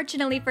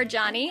 unfortunately for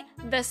Johnny,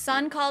 The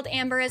Sun called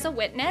Amber as a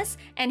witness,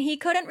 and he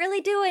couldn't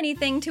really do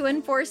anything to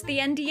enforce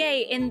the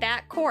NDA in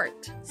that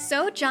court.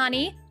 So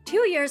Johnny,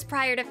 2 years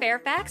prior to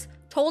Fairfax,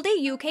 told a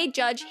UK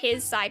judge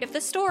his side of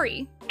the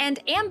story. And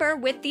Amber,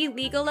 with the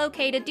legal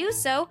okay to do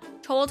so,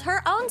 told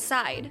her own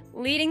side,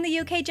 leading the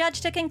UK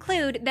judge to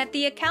conclude that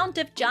the account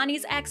of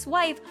Johnny's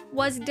ex-wife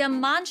was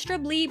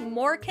demonstrably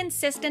more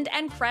consistent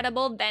and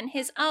credible than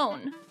his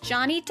own.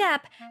 Johnny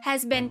Depp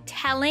has been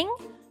telling,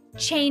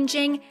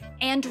 changing,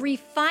 and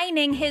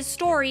refining his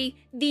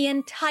story the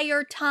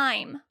entire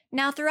time.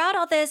 Now, throughout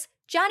all this,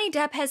 Johnny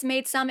Depp has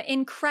made some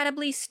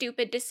incredibly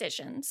stupid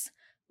decisions.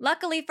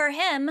 Luckily for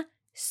him,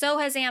 so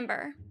has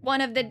Amber.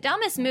 One of the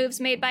dumbest moves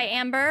made by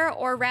Amber,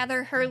 or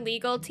rather her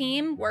legal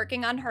team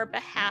working on her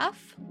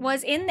behalf,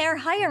 was in their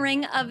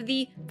hiring of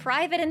the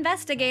private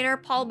investigator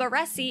Paul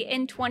Baresi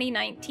in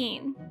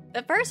 2019.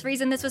 The first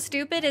reason this was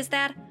stupid is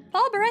that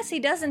Paul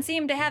Baresi doesn't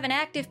seem to have an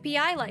active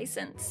PI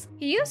license.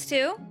 He used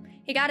to.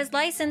 He got his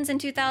license in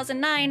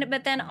 2009,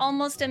 but then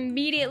almost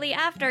immediately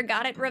after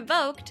got it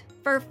revoked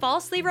for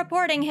falsely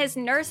reporting his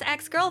nurse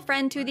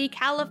ex-girlfriend to the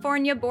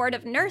California Board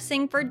of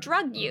Nursing for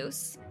drug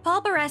use.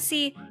 Paul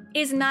Baresi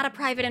is not a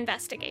private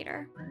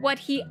investigator. What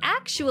he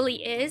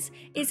actually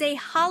is a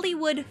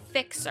Hollywood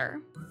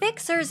fixer.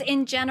 Fixers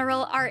in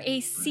general are a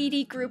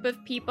seedy group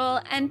of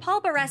people, and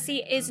Paul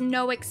Baresi is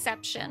no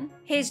exception.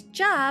 His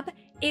job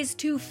is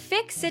to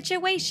fix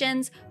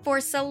situations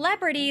for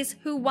celebrities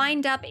who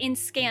wind up in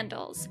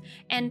scandals,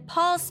 and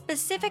Paul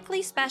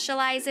specifically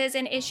specializes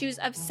in issues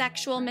of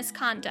sexual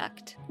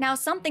misconduct. Now,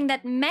 something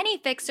that many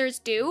fixers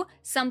do,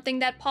 something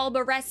that Paul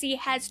Baresi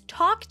has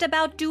talked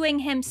about doing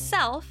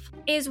himself,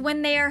 is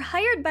when they are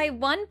hired by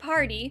one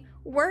party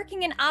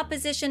working in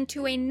opposition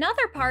to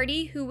another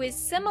party who is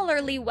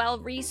similarly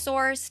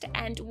well-resourced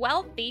and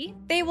wealthy,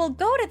 they will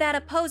go to that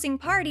opposing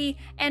party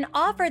and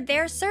offer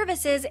their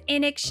services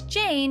in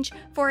exchange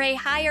for a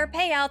higher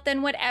payout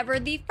than whatever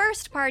the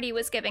first party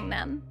was giving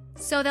them.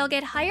 So they'll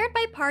get hired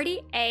by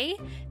party A,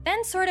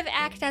 then sort of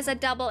act as a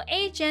double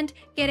agent,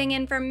 getting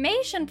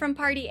information from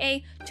party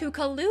A to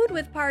collude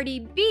with party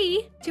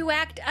B to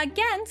act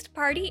against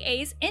party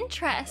A's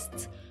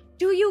interests.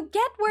 Do you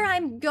get where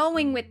I'm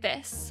going with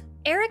this?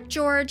 Eric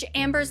George,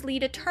 Amber's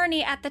lead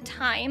attorney at the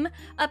time,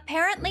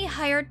 apparently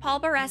hired Paul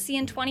Baresi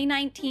in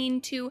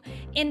 2019 to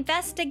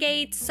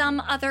investigate some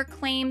other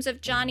claims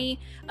of Johnny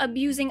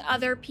abusing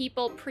other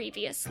people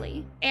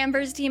previously.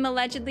 Amber's team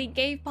allegedly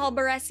gave Paul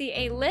Baresi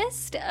a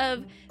list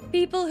of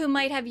people who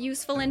might have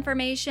useful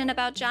information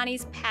about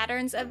Johnny's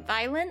patterns of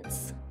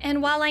violence.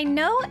 And while I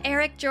know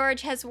Eric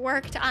George has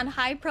worked on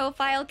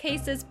high-profile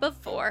cases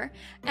before,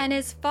 and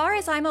as far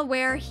as I'm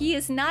aware, he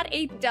is not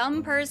a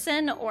dumb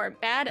person or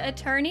bad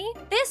attorney,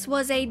 this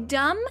was a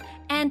dumb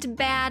and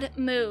bad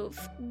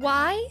move.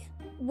 Why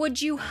would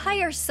you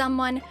hire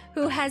someone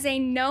who has a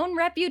known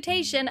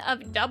reputation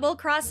of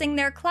double-crossing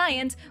their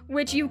clients,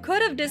 which you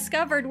could have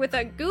discovered with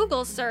a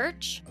Google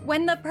search,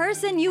 when the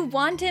person you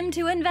want him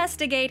to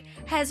investigate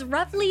has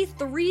roughly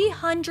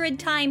 300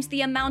 times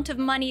the amount of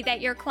money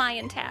that your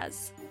client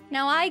has?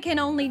 Now, I can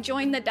only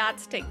join the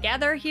dots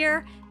together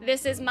here.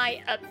 This is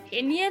my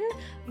opinion,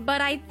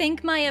 but I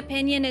think my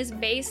opinion is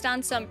based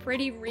on some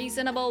pretty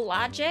reasonable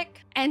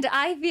logic, and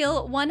I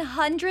feel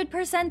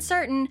 100%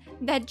 certain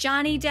that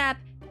Johnny Depp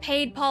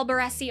paid Paul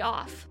Baresi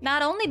off.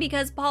 Not only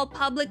because Paul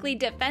publicly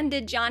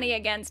defended Johnny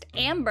against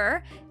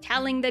Amber,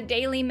 telling the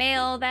Daily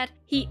Mail that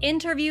he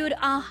interviewed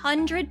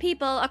 100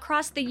 people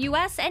across the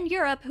US and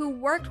Europe who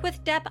worked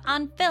with Depp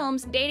on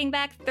films dating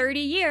back 30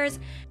 years,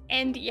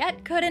 and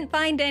yet couldn't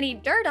find any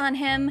dirt on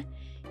him.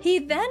 He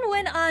then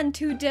went on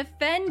to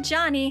defend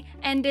Johnny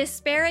and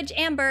disparage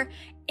Amber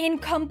in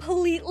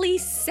completely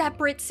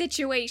separate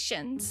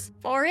situations.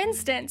 For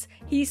instance,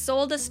 he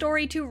sold a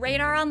story to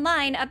Radar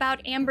Online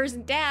about Amber's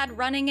dad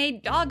running a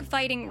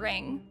dogfighting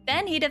ring.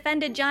 Then he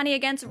defended Johnny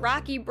against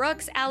Rocky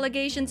Brooks'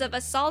 allegations of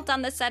assault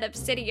on the set of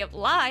City of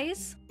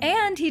Lies.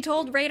 And he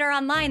told Radar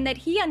Online that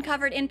he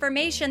uncovered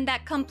information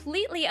that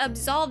completely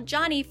absolved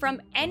Johnny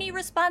from any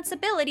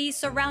responsibility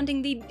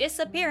surrounding the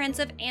disappearance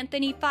of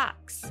Anthony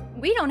Fox.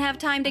 We don't have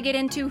time to get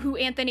into who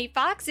Anthony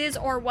Fox is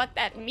or what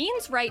that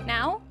means right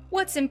now.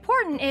 What's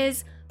important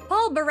is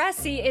Paul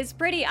Baresi is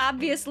pretty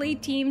obviously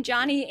Team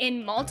Johnny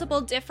in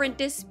multiple different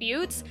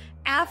disputes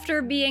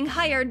after being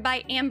hired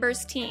by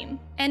Amber's team.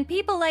 And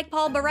people like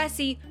Paul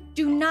Baresi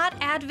do not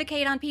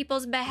advocate on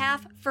people's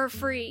behalf for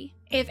free.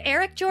 If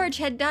Eric George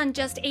had done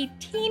just a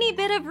teeny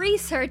bit of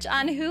research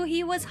on who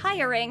he was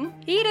hiring,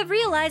 he'd have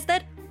realized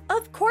that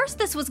of course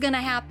this was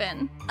gonna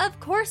happen. Of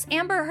course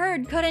Amber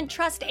Heard couldn't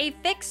trust a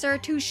fixer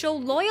to show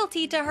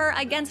loyalty to her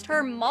against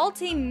her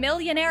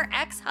multi-millionaire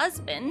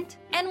ex-husband.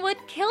 And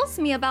what kills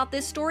me about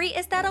this story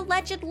is that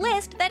alleged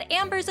list that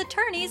Amber's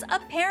attorneys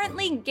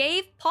apparently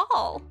gave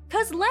Paul.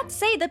 Cause let's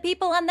say the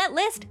people on that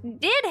list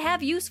did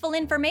have useful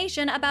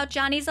information about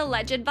Johnny's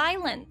alleged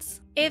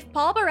violence. If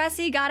Paul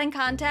Baresi got in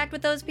contact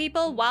with those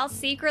people while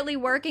secretly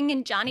working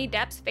in Johnny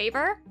Depp's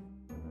favor,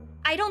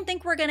 I don't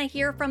think we're gonna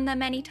hear from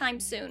them anytime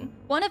soon.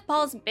 One of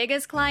Paul's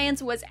biggest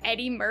clients was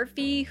Eddie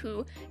Murphy,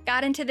 who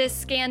got into this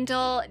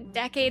scandal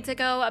decades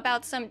ago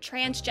about some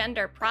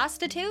transgender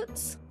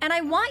prostitutes. And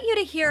I want you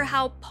to hear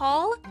how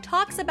Paul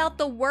talks about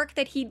the work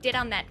that he did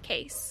on that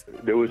case.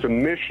 There was a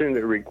mission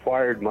that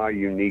required my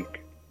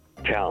unique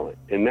talent,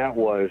 and that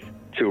was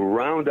to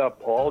round up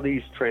all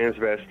these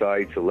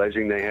transvestites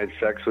alleging they had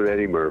sex with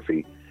Eddie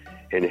Murphy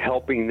and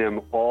helping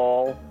them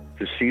all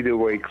to see their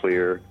way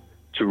clear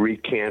to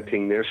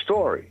recanting their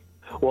story.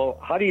 Well,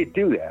 how do you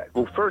do that?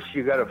 Well, first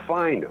you got to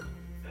find them.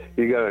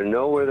 You got to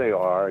know where they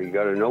are. You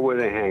got to know where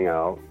they hang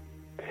out.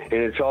 And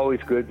it's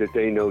always good that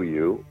they know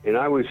you. And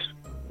I was,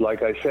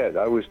 like I said,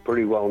 I was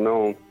pretty well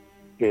known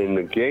in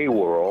the gay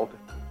world.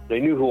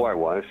 They knew who I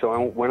was.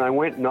 So when I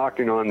went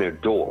knocking on their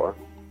door,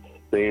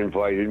 they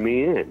invited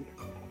me in.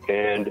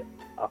 And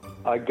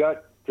I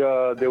got,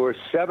 there were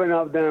 7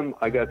 of them.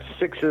 I got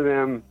 6 of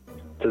them,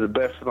 to the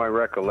best of my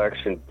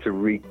recollection, to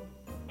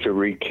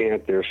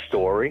recant their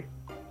story,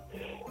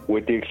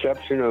 with the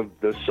exception of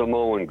the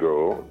Samoan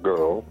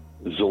girl,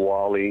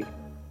 Zawali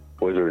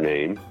was her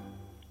name,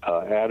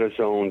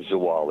 Adazone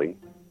Zawali.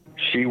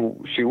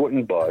 She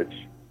wouldn't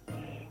budge,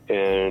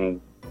 and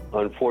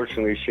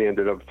unfortunately she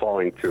ended up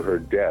falling to her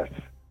death.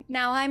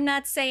 Now, I'm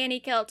not saying he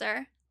killed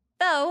her,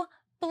 though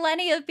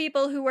plenty of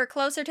people who were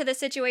closer to the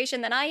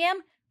situation than I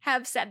am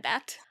have said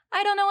that.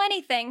 I don't know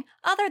anything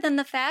other than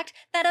the fact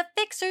that a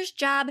fixer's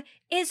job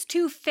is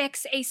to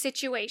fix a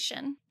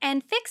situation.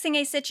 And fixing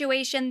a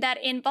situation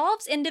that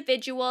involves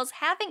individuals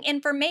having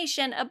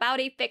information about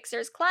a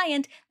fixer's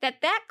client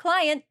that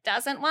client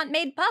doesn't want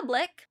made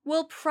public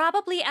will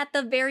probably at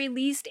the very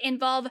least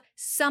involve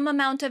some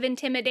amount of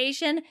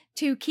intimidation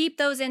to keep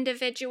those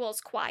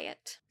individuals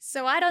quiet.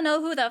 So I don't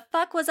know who the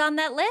fuck was on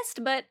that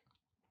list, but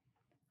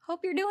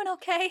hope you're doing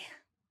okay.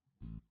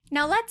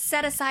 Now let's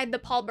set aside the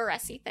Paul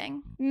Baresi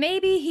thing.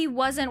 Maybe he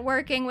wasn't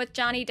working with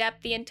Johnny Depp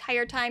the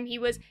entire time he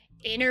was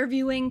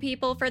interviewing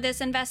people for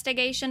this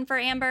investigation for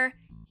Amber.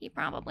 He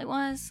probably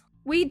was.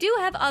 We do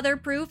have other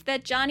proof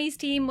that Johnny's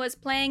team was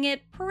playing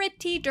it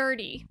pretty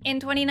dirty.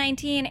 In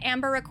 2019,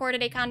 Amber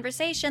recorded a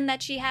conversation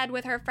that she had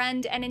with her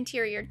friend and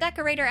interior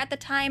decorator at the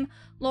time,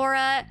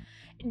 Laura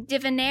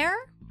Divenair.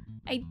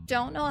 I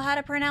don't know how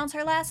to pronounce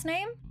her last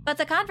name, but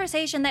the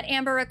conversation that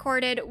Amber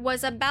recorded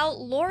was about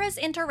Laura's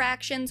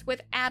interactions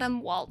with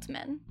Adam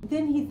Waldman.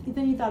 Then he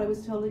thought I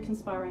was totally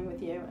conspiring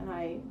with you, and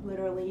I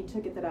literally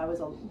took it that I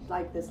was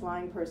like this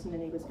lying person,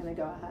 and he was going to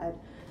go ahead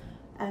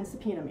and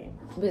subpoena me.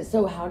 But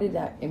so how did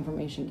that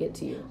information get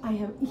to you?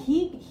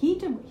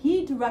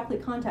 He directly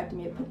contacted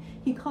me.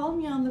 He called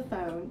me on the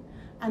phone,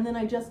 and then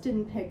I just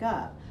didn't pick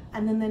up.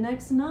 And then the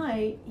next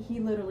night, he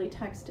literally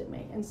texted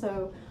me, and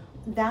so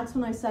that's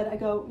when I said, I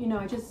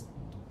just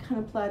kind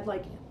of pled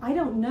like, I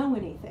don't know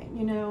anything,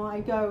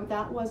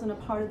 that wasn't a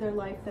part of their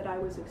life that I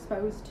was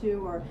exposed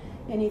to or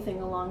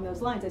anything along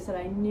those lines. I said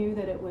I knew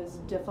that it was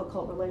a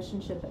difficult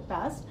relationship at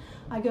best.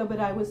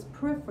 But I was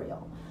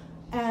peripheral.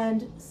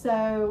 And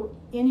so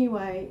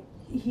anyway,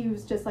 he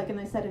was just like, and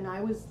I said, and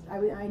I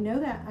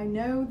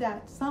know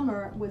that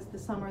summer was the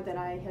summer that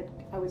I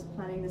was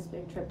planning this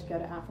big trip to go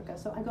to Africa.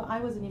 So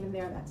I wasn't even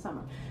there that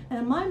summer. And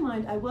in my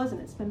mind, I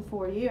wasn't. It's been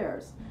 4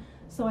 years.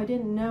 So I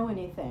didn't know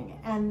anything.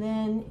 And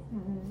then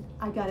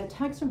I got a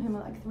text from him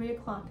at like 3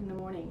 o'clock in the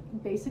morning,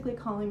 basically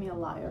calling me a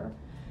liar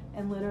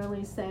and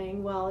literally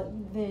saying, well,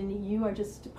 then you are just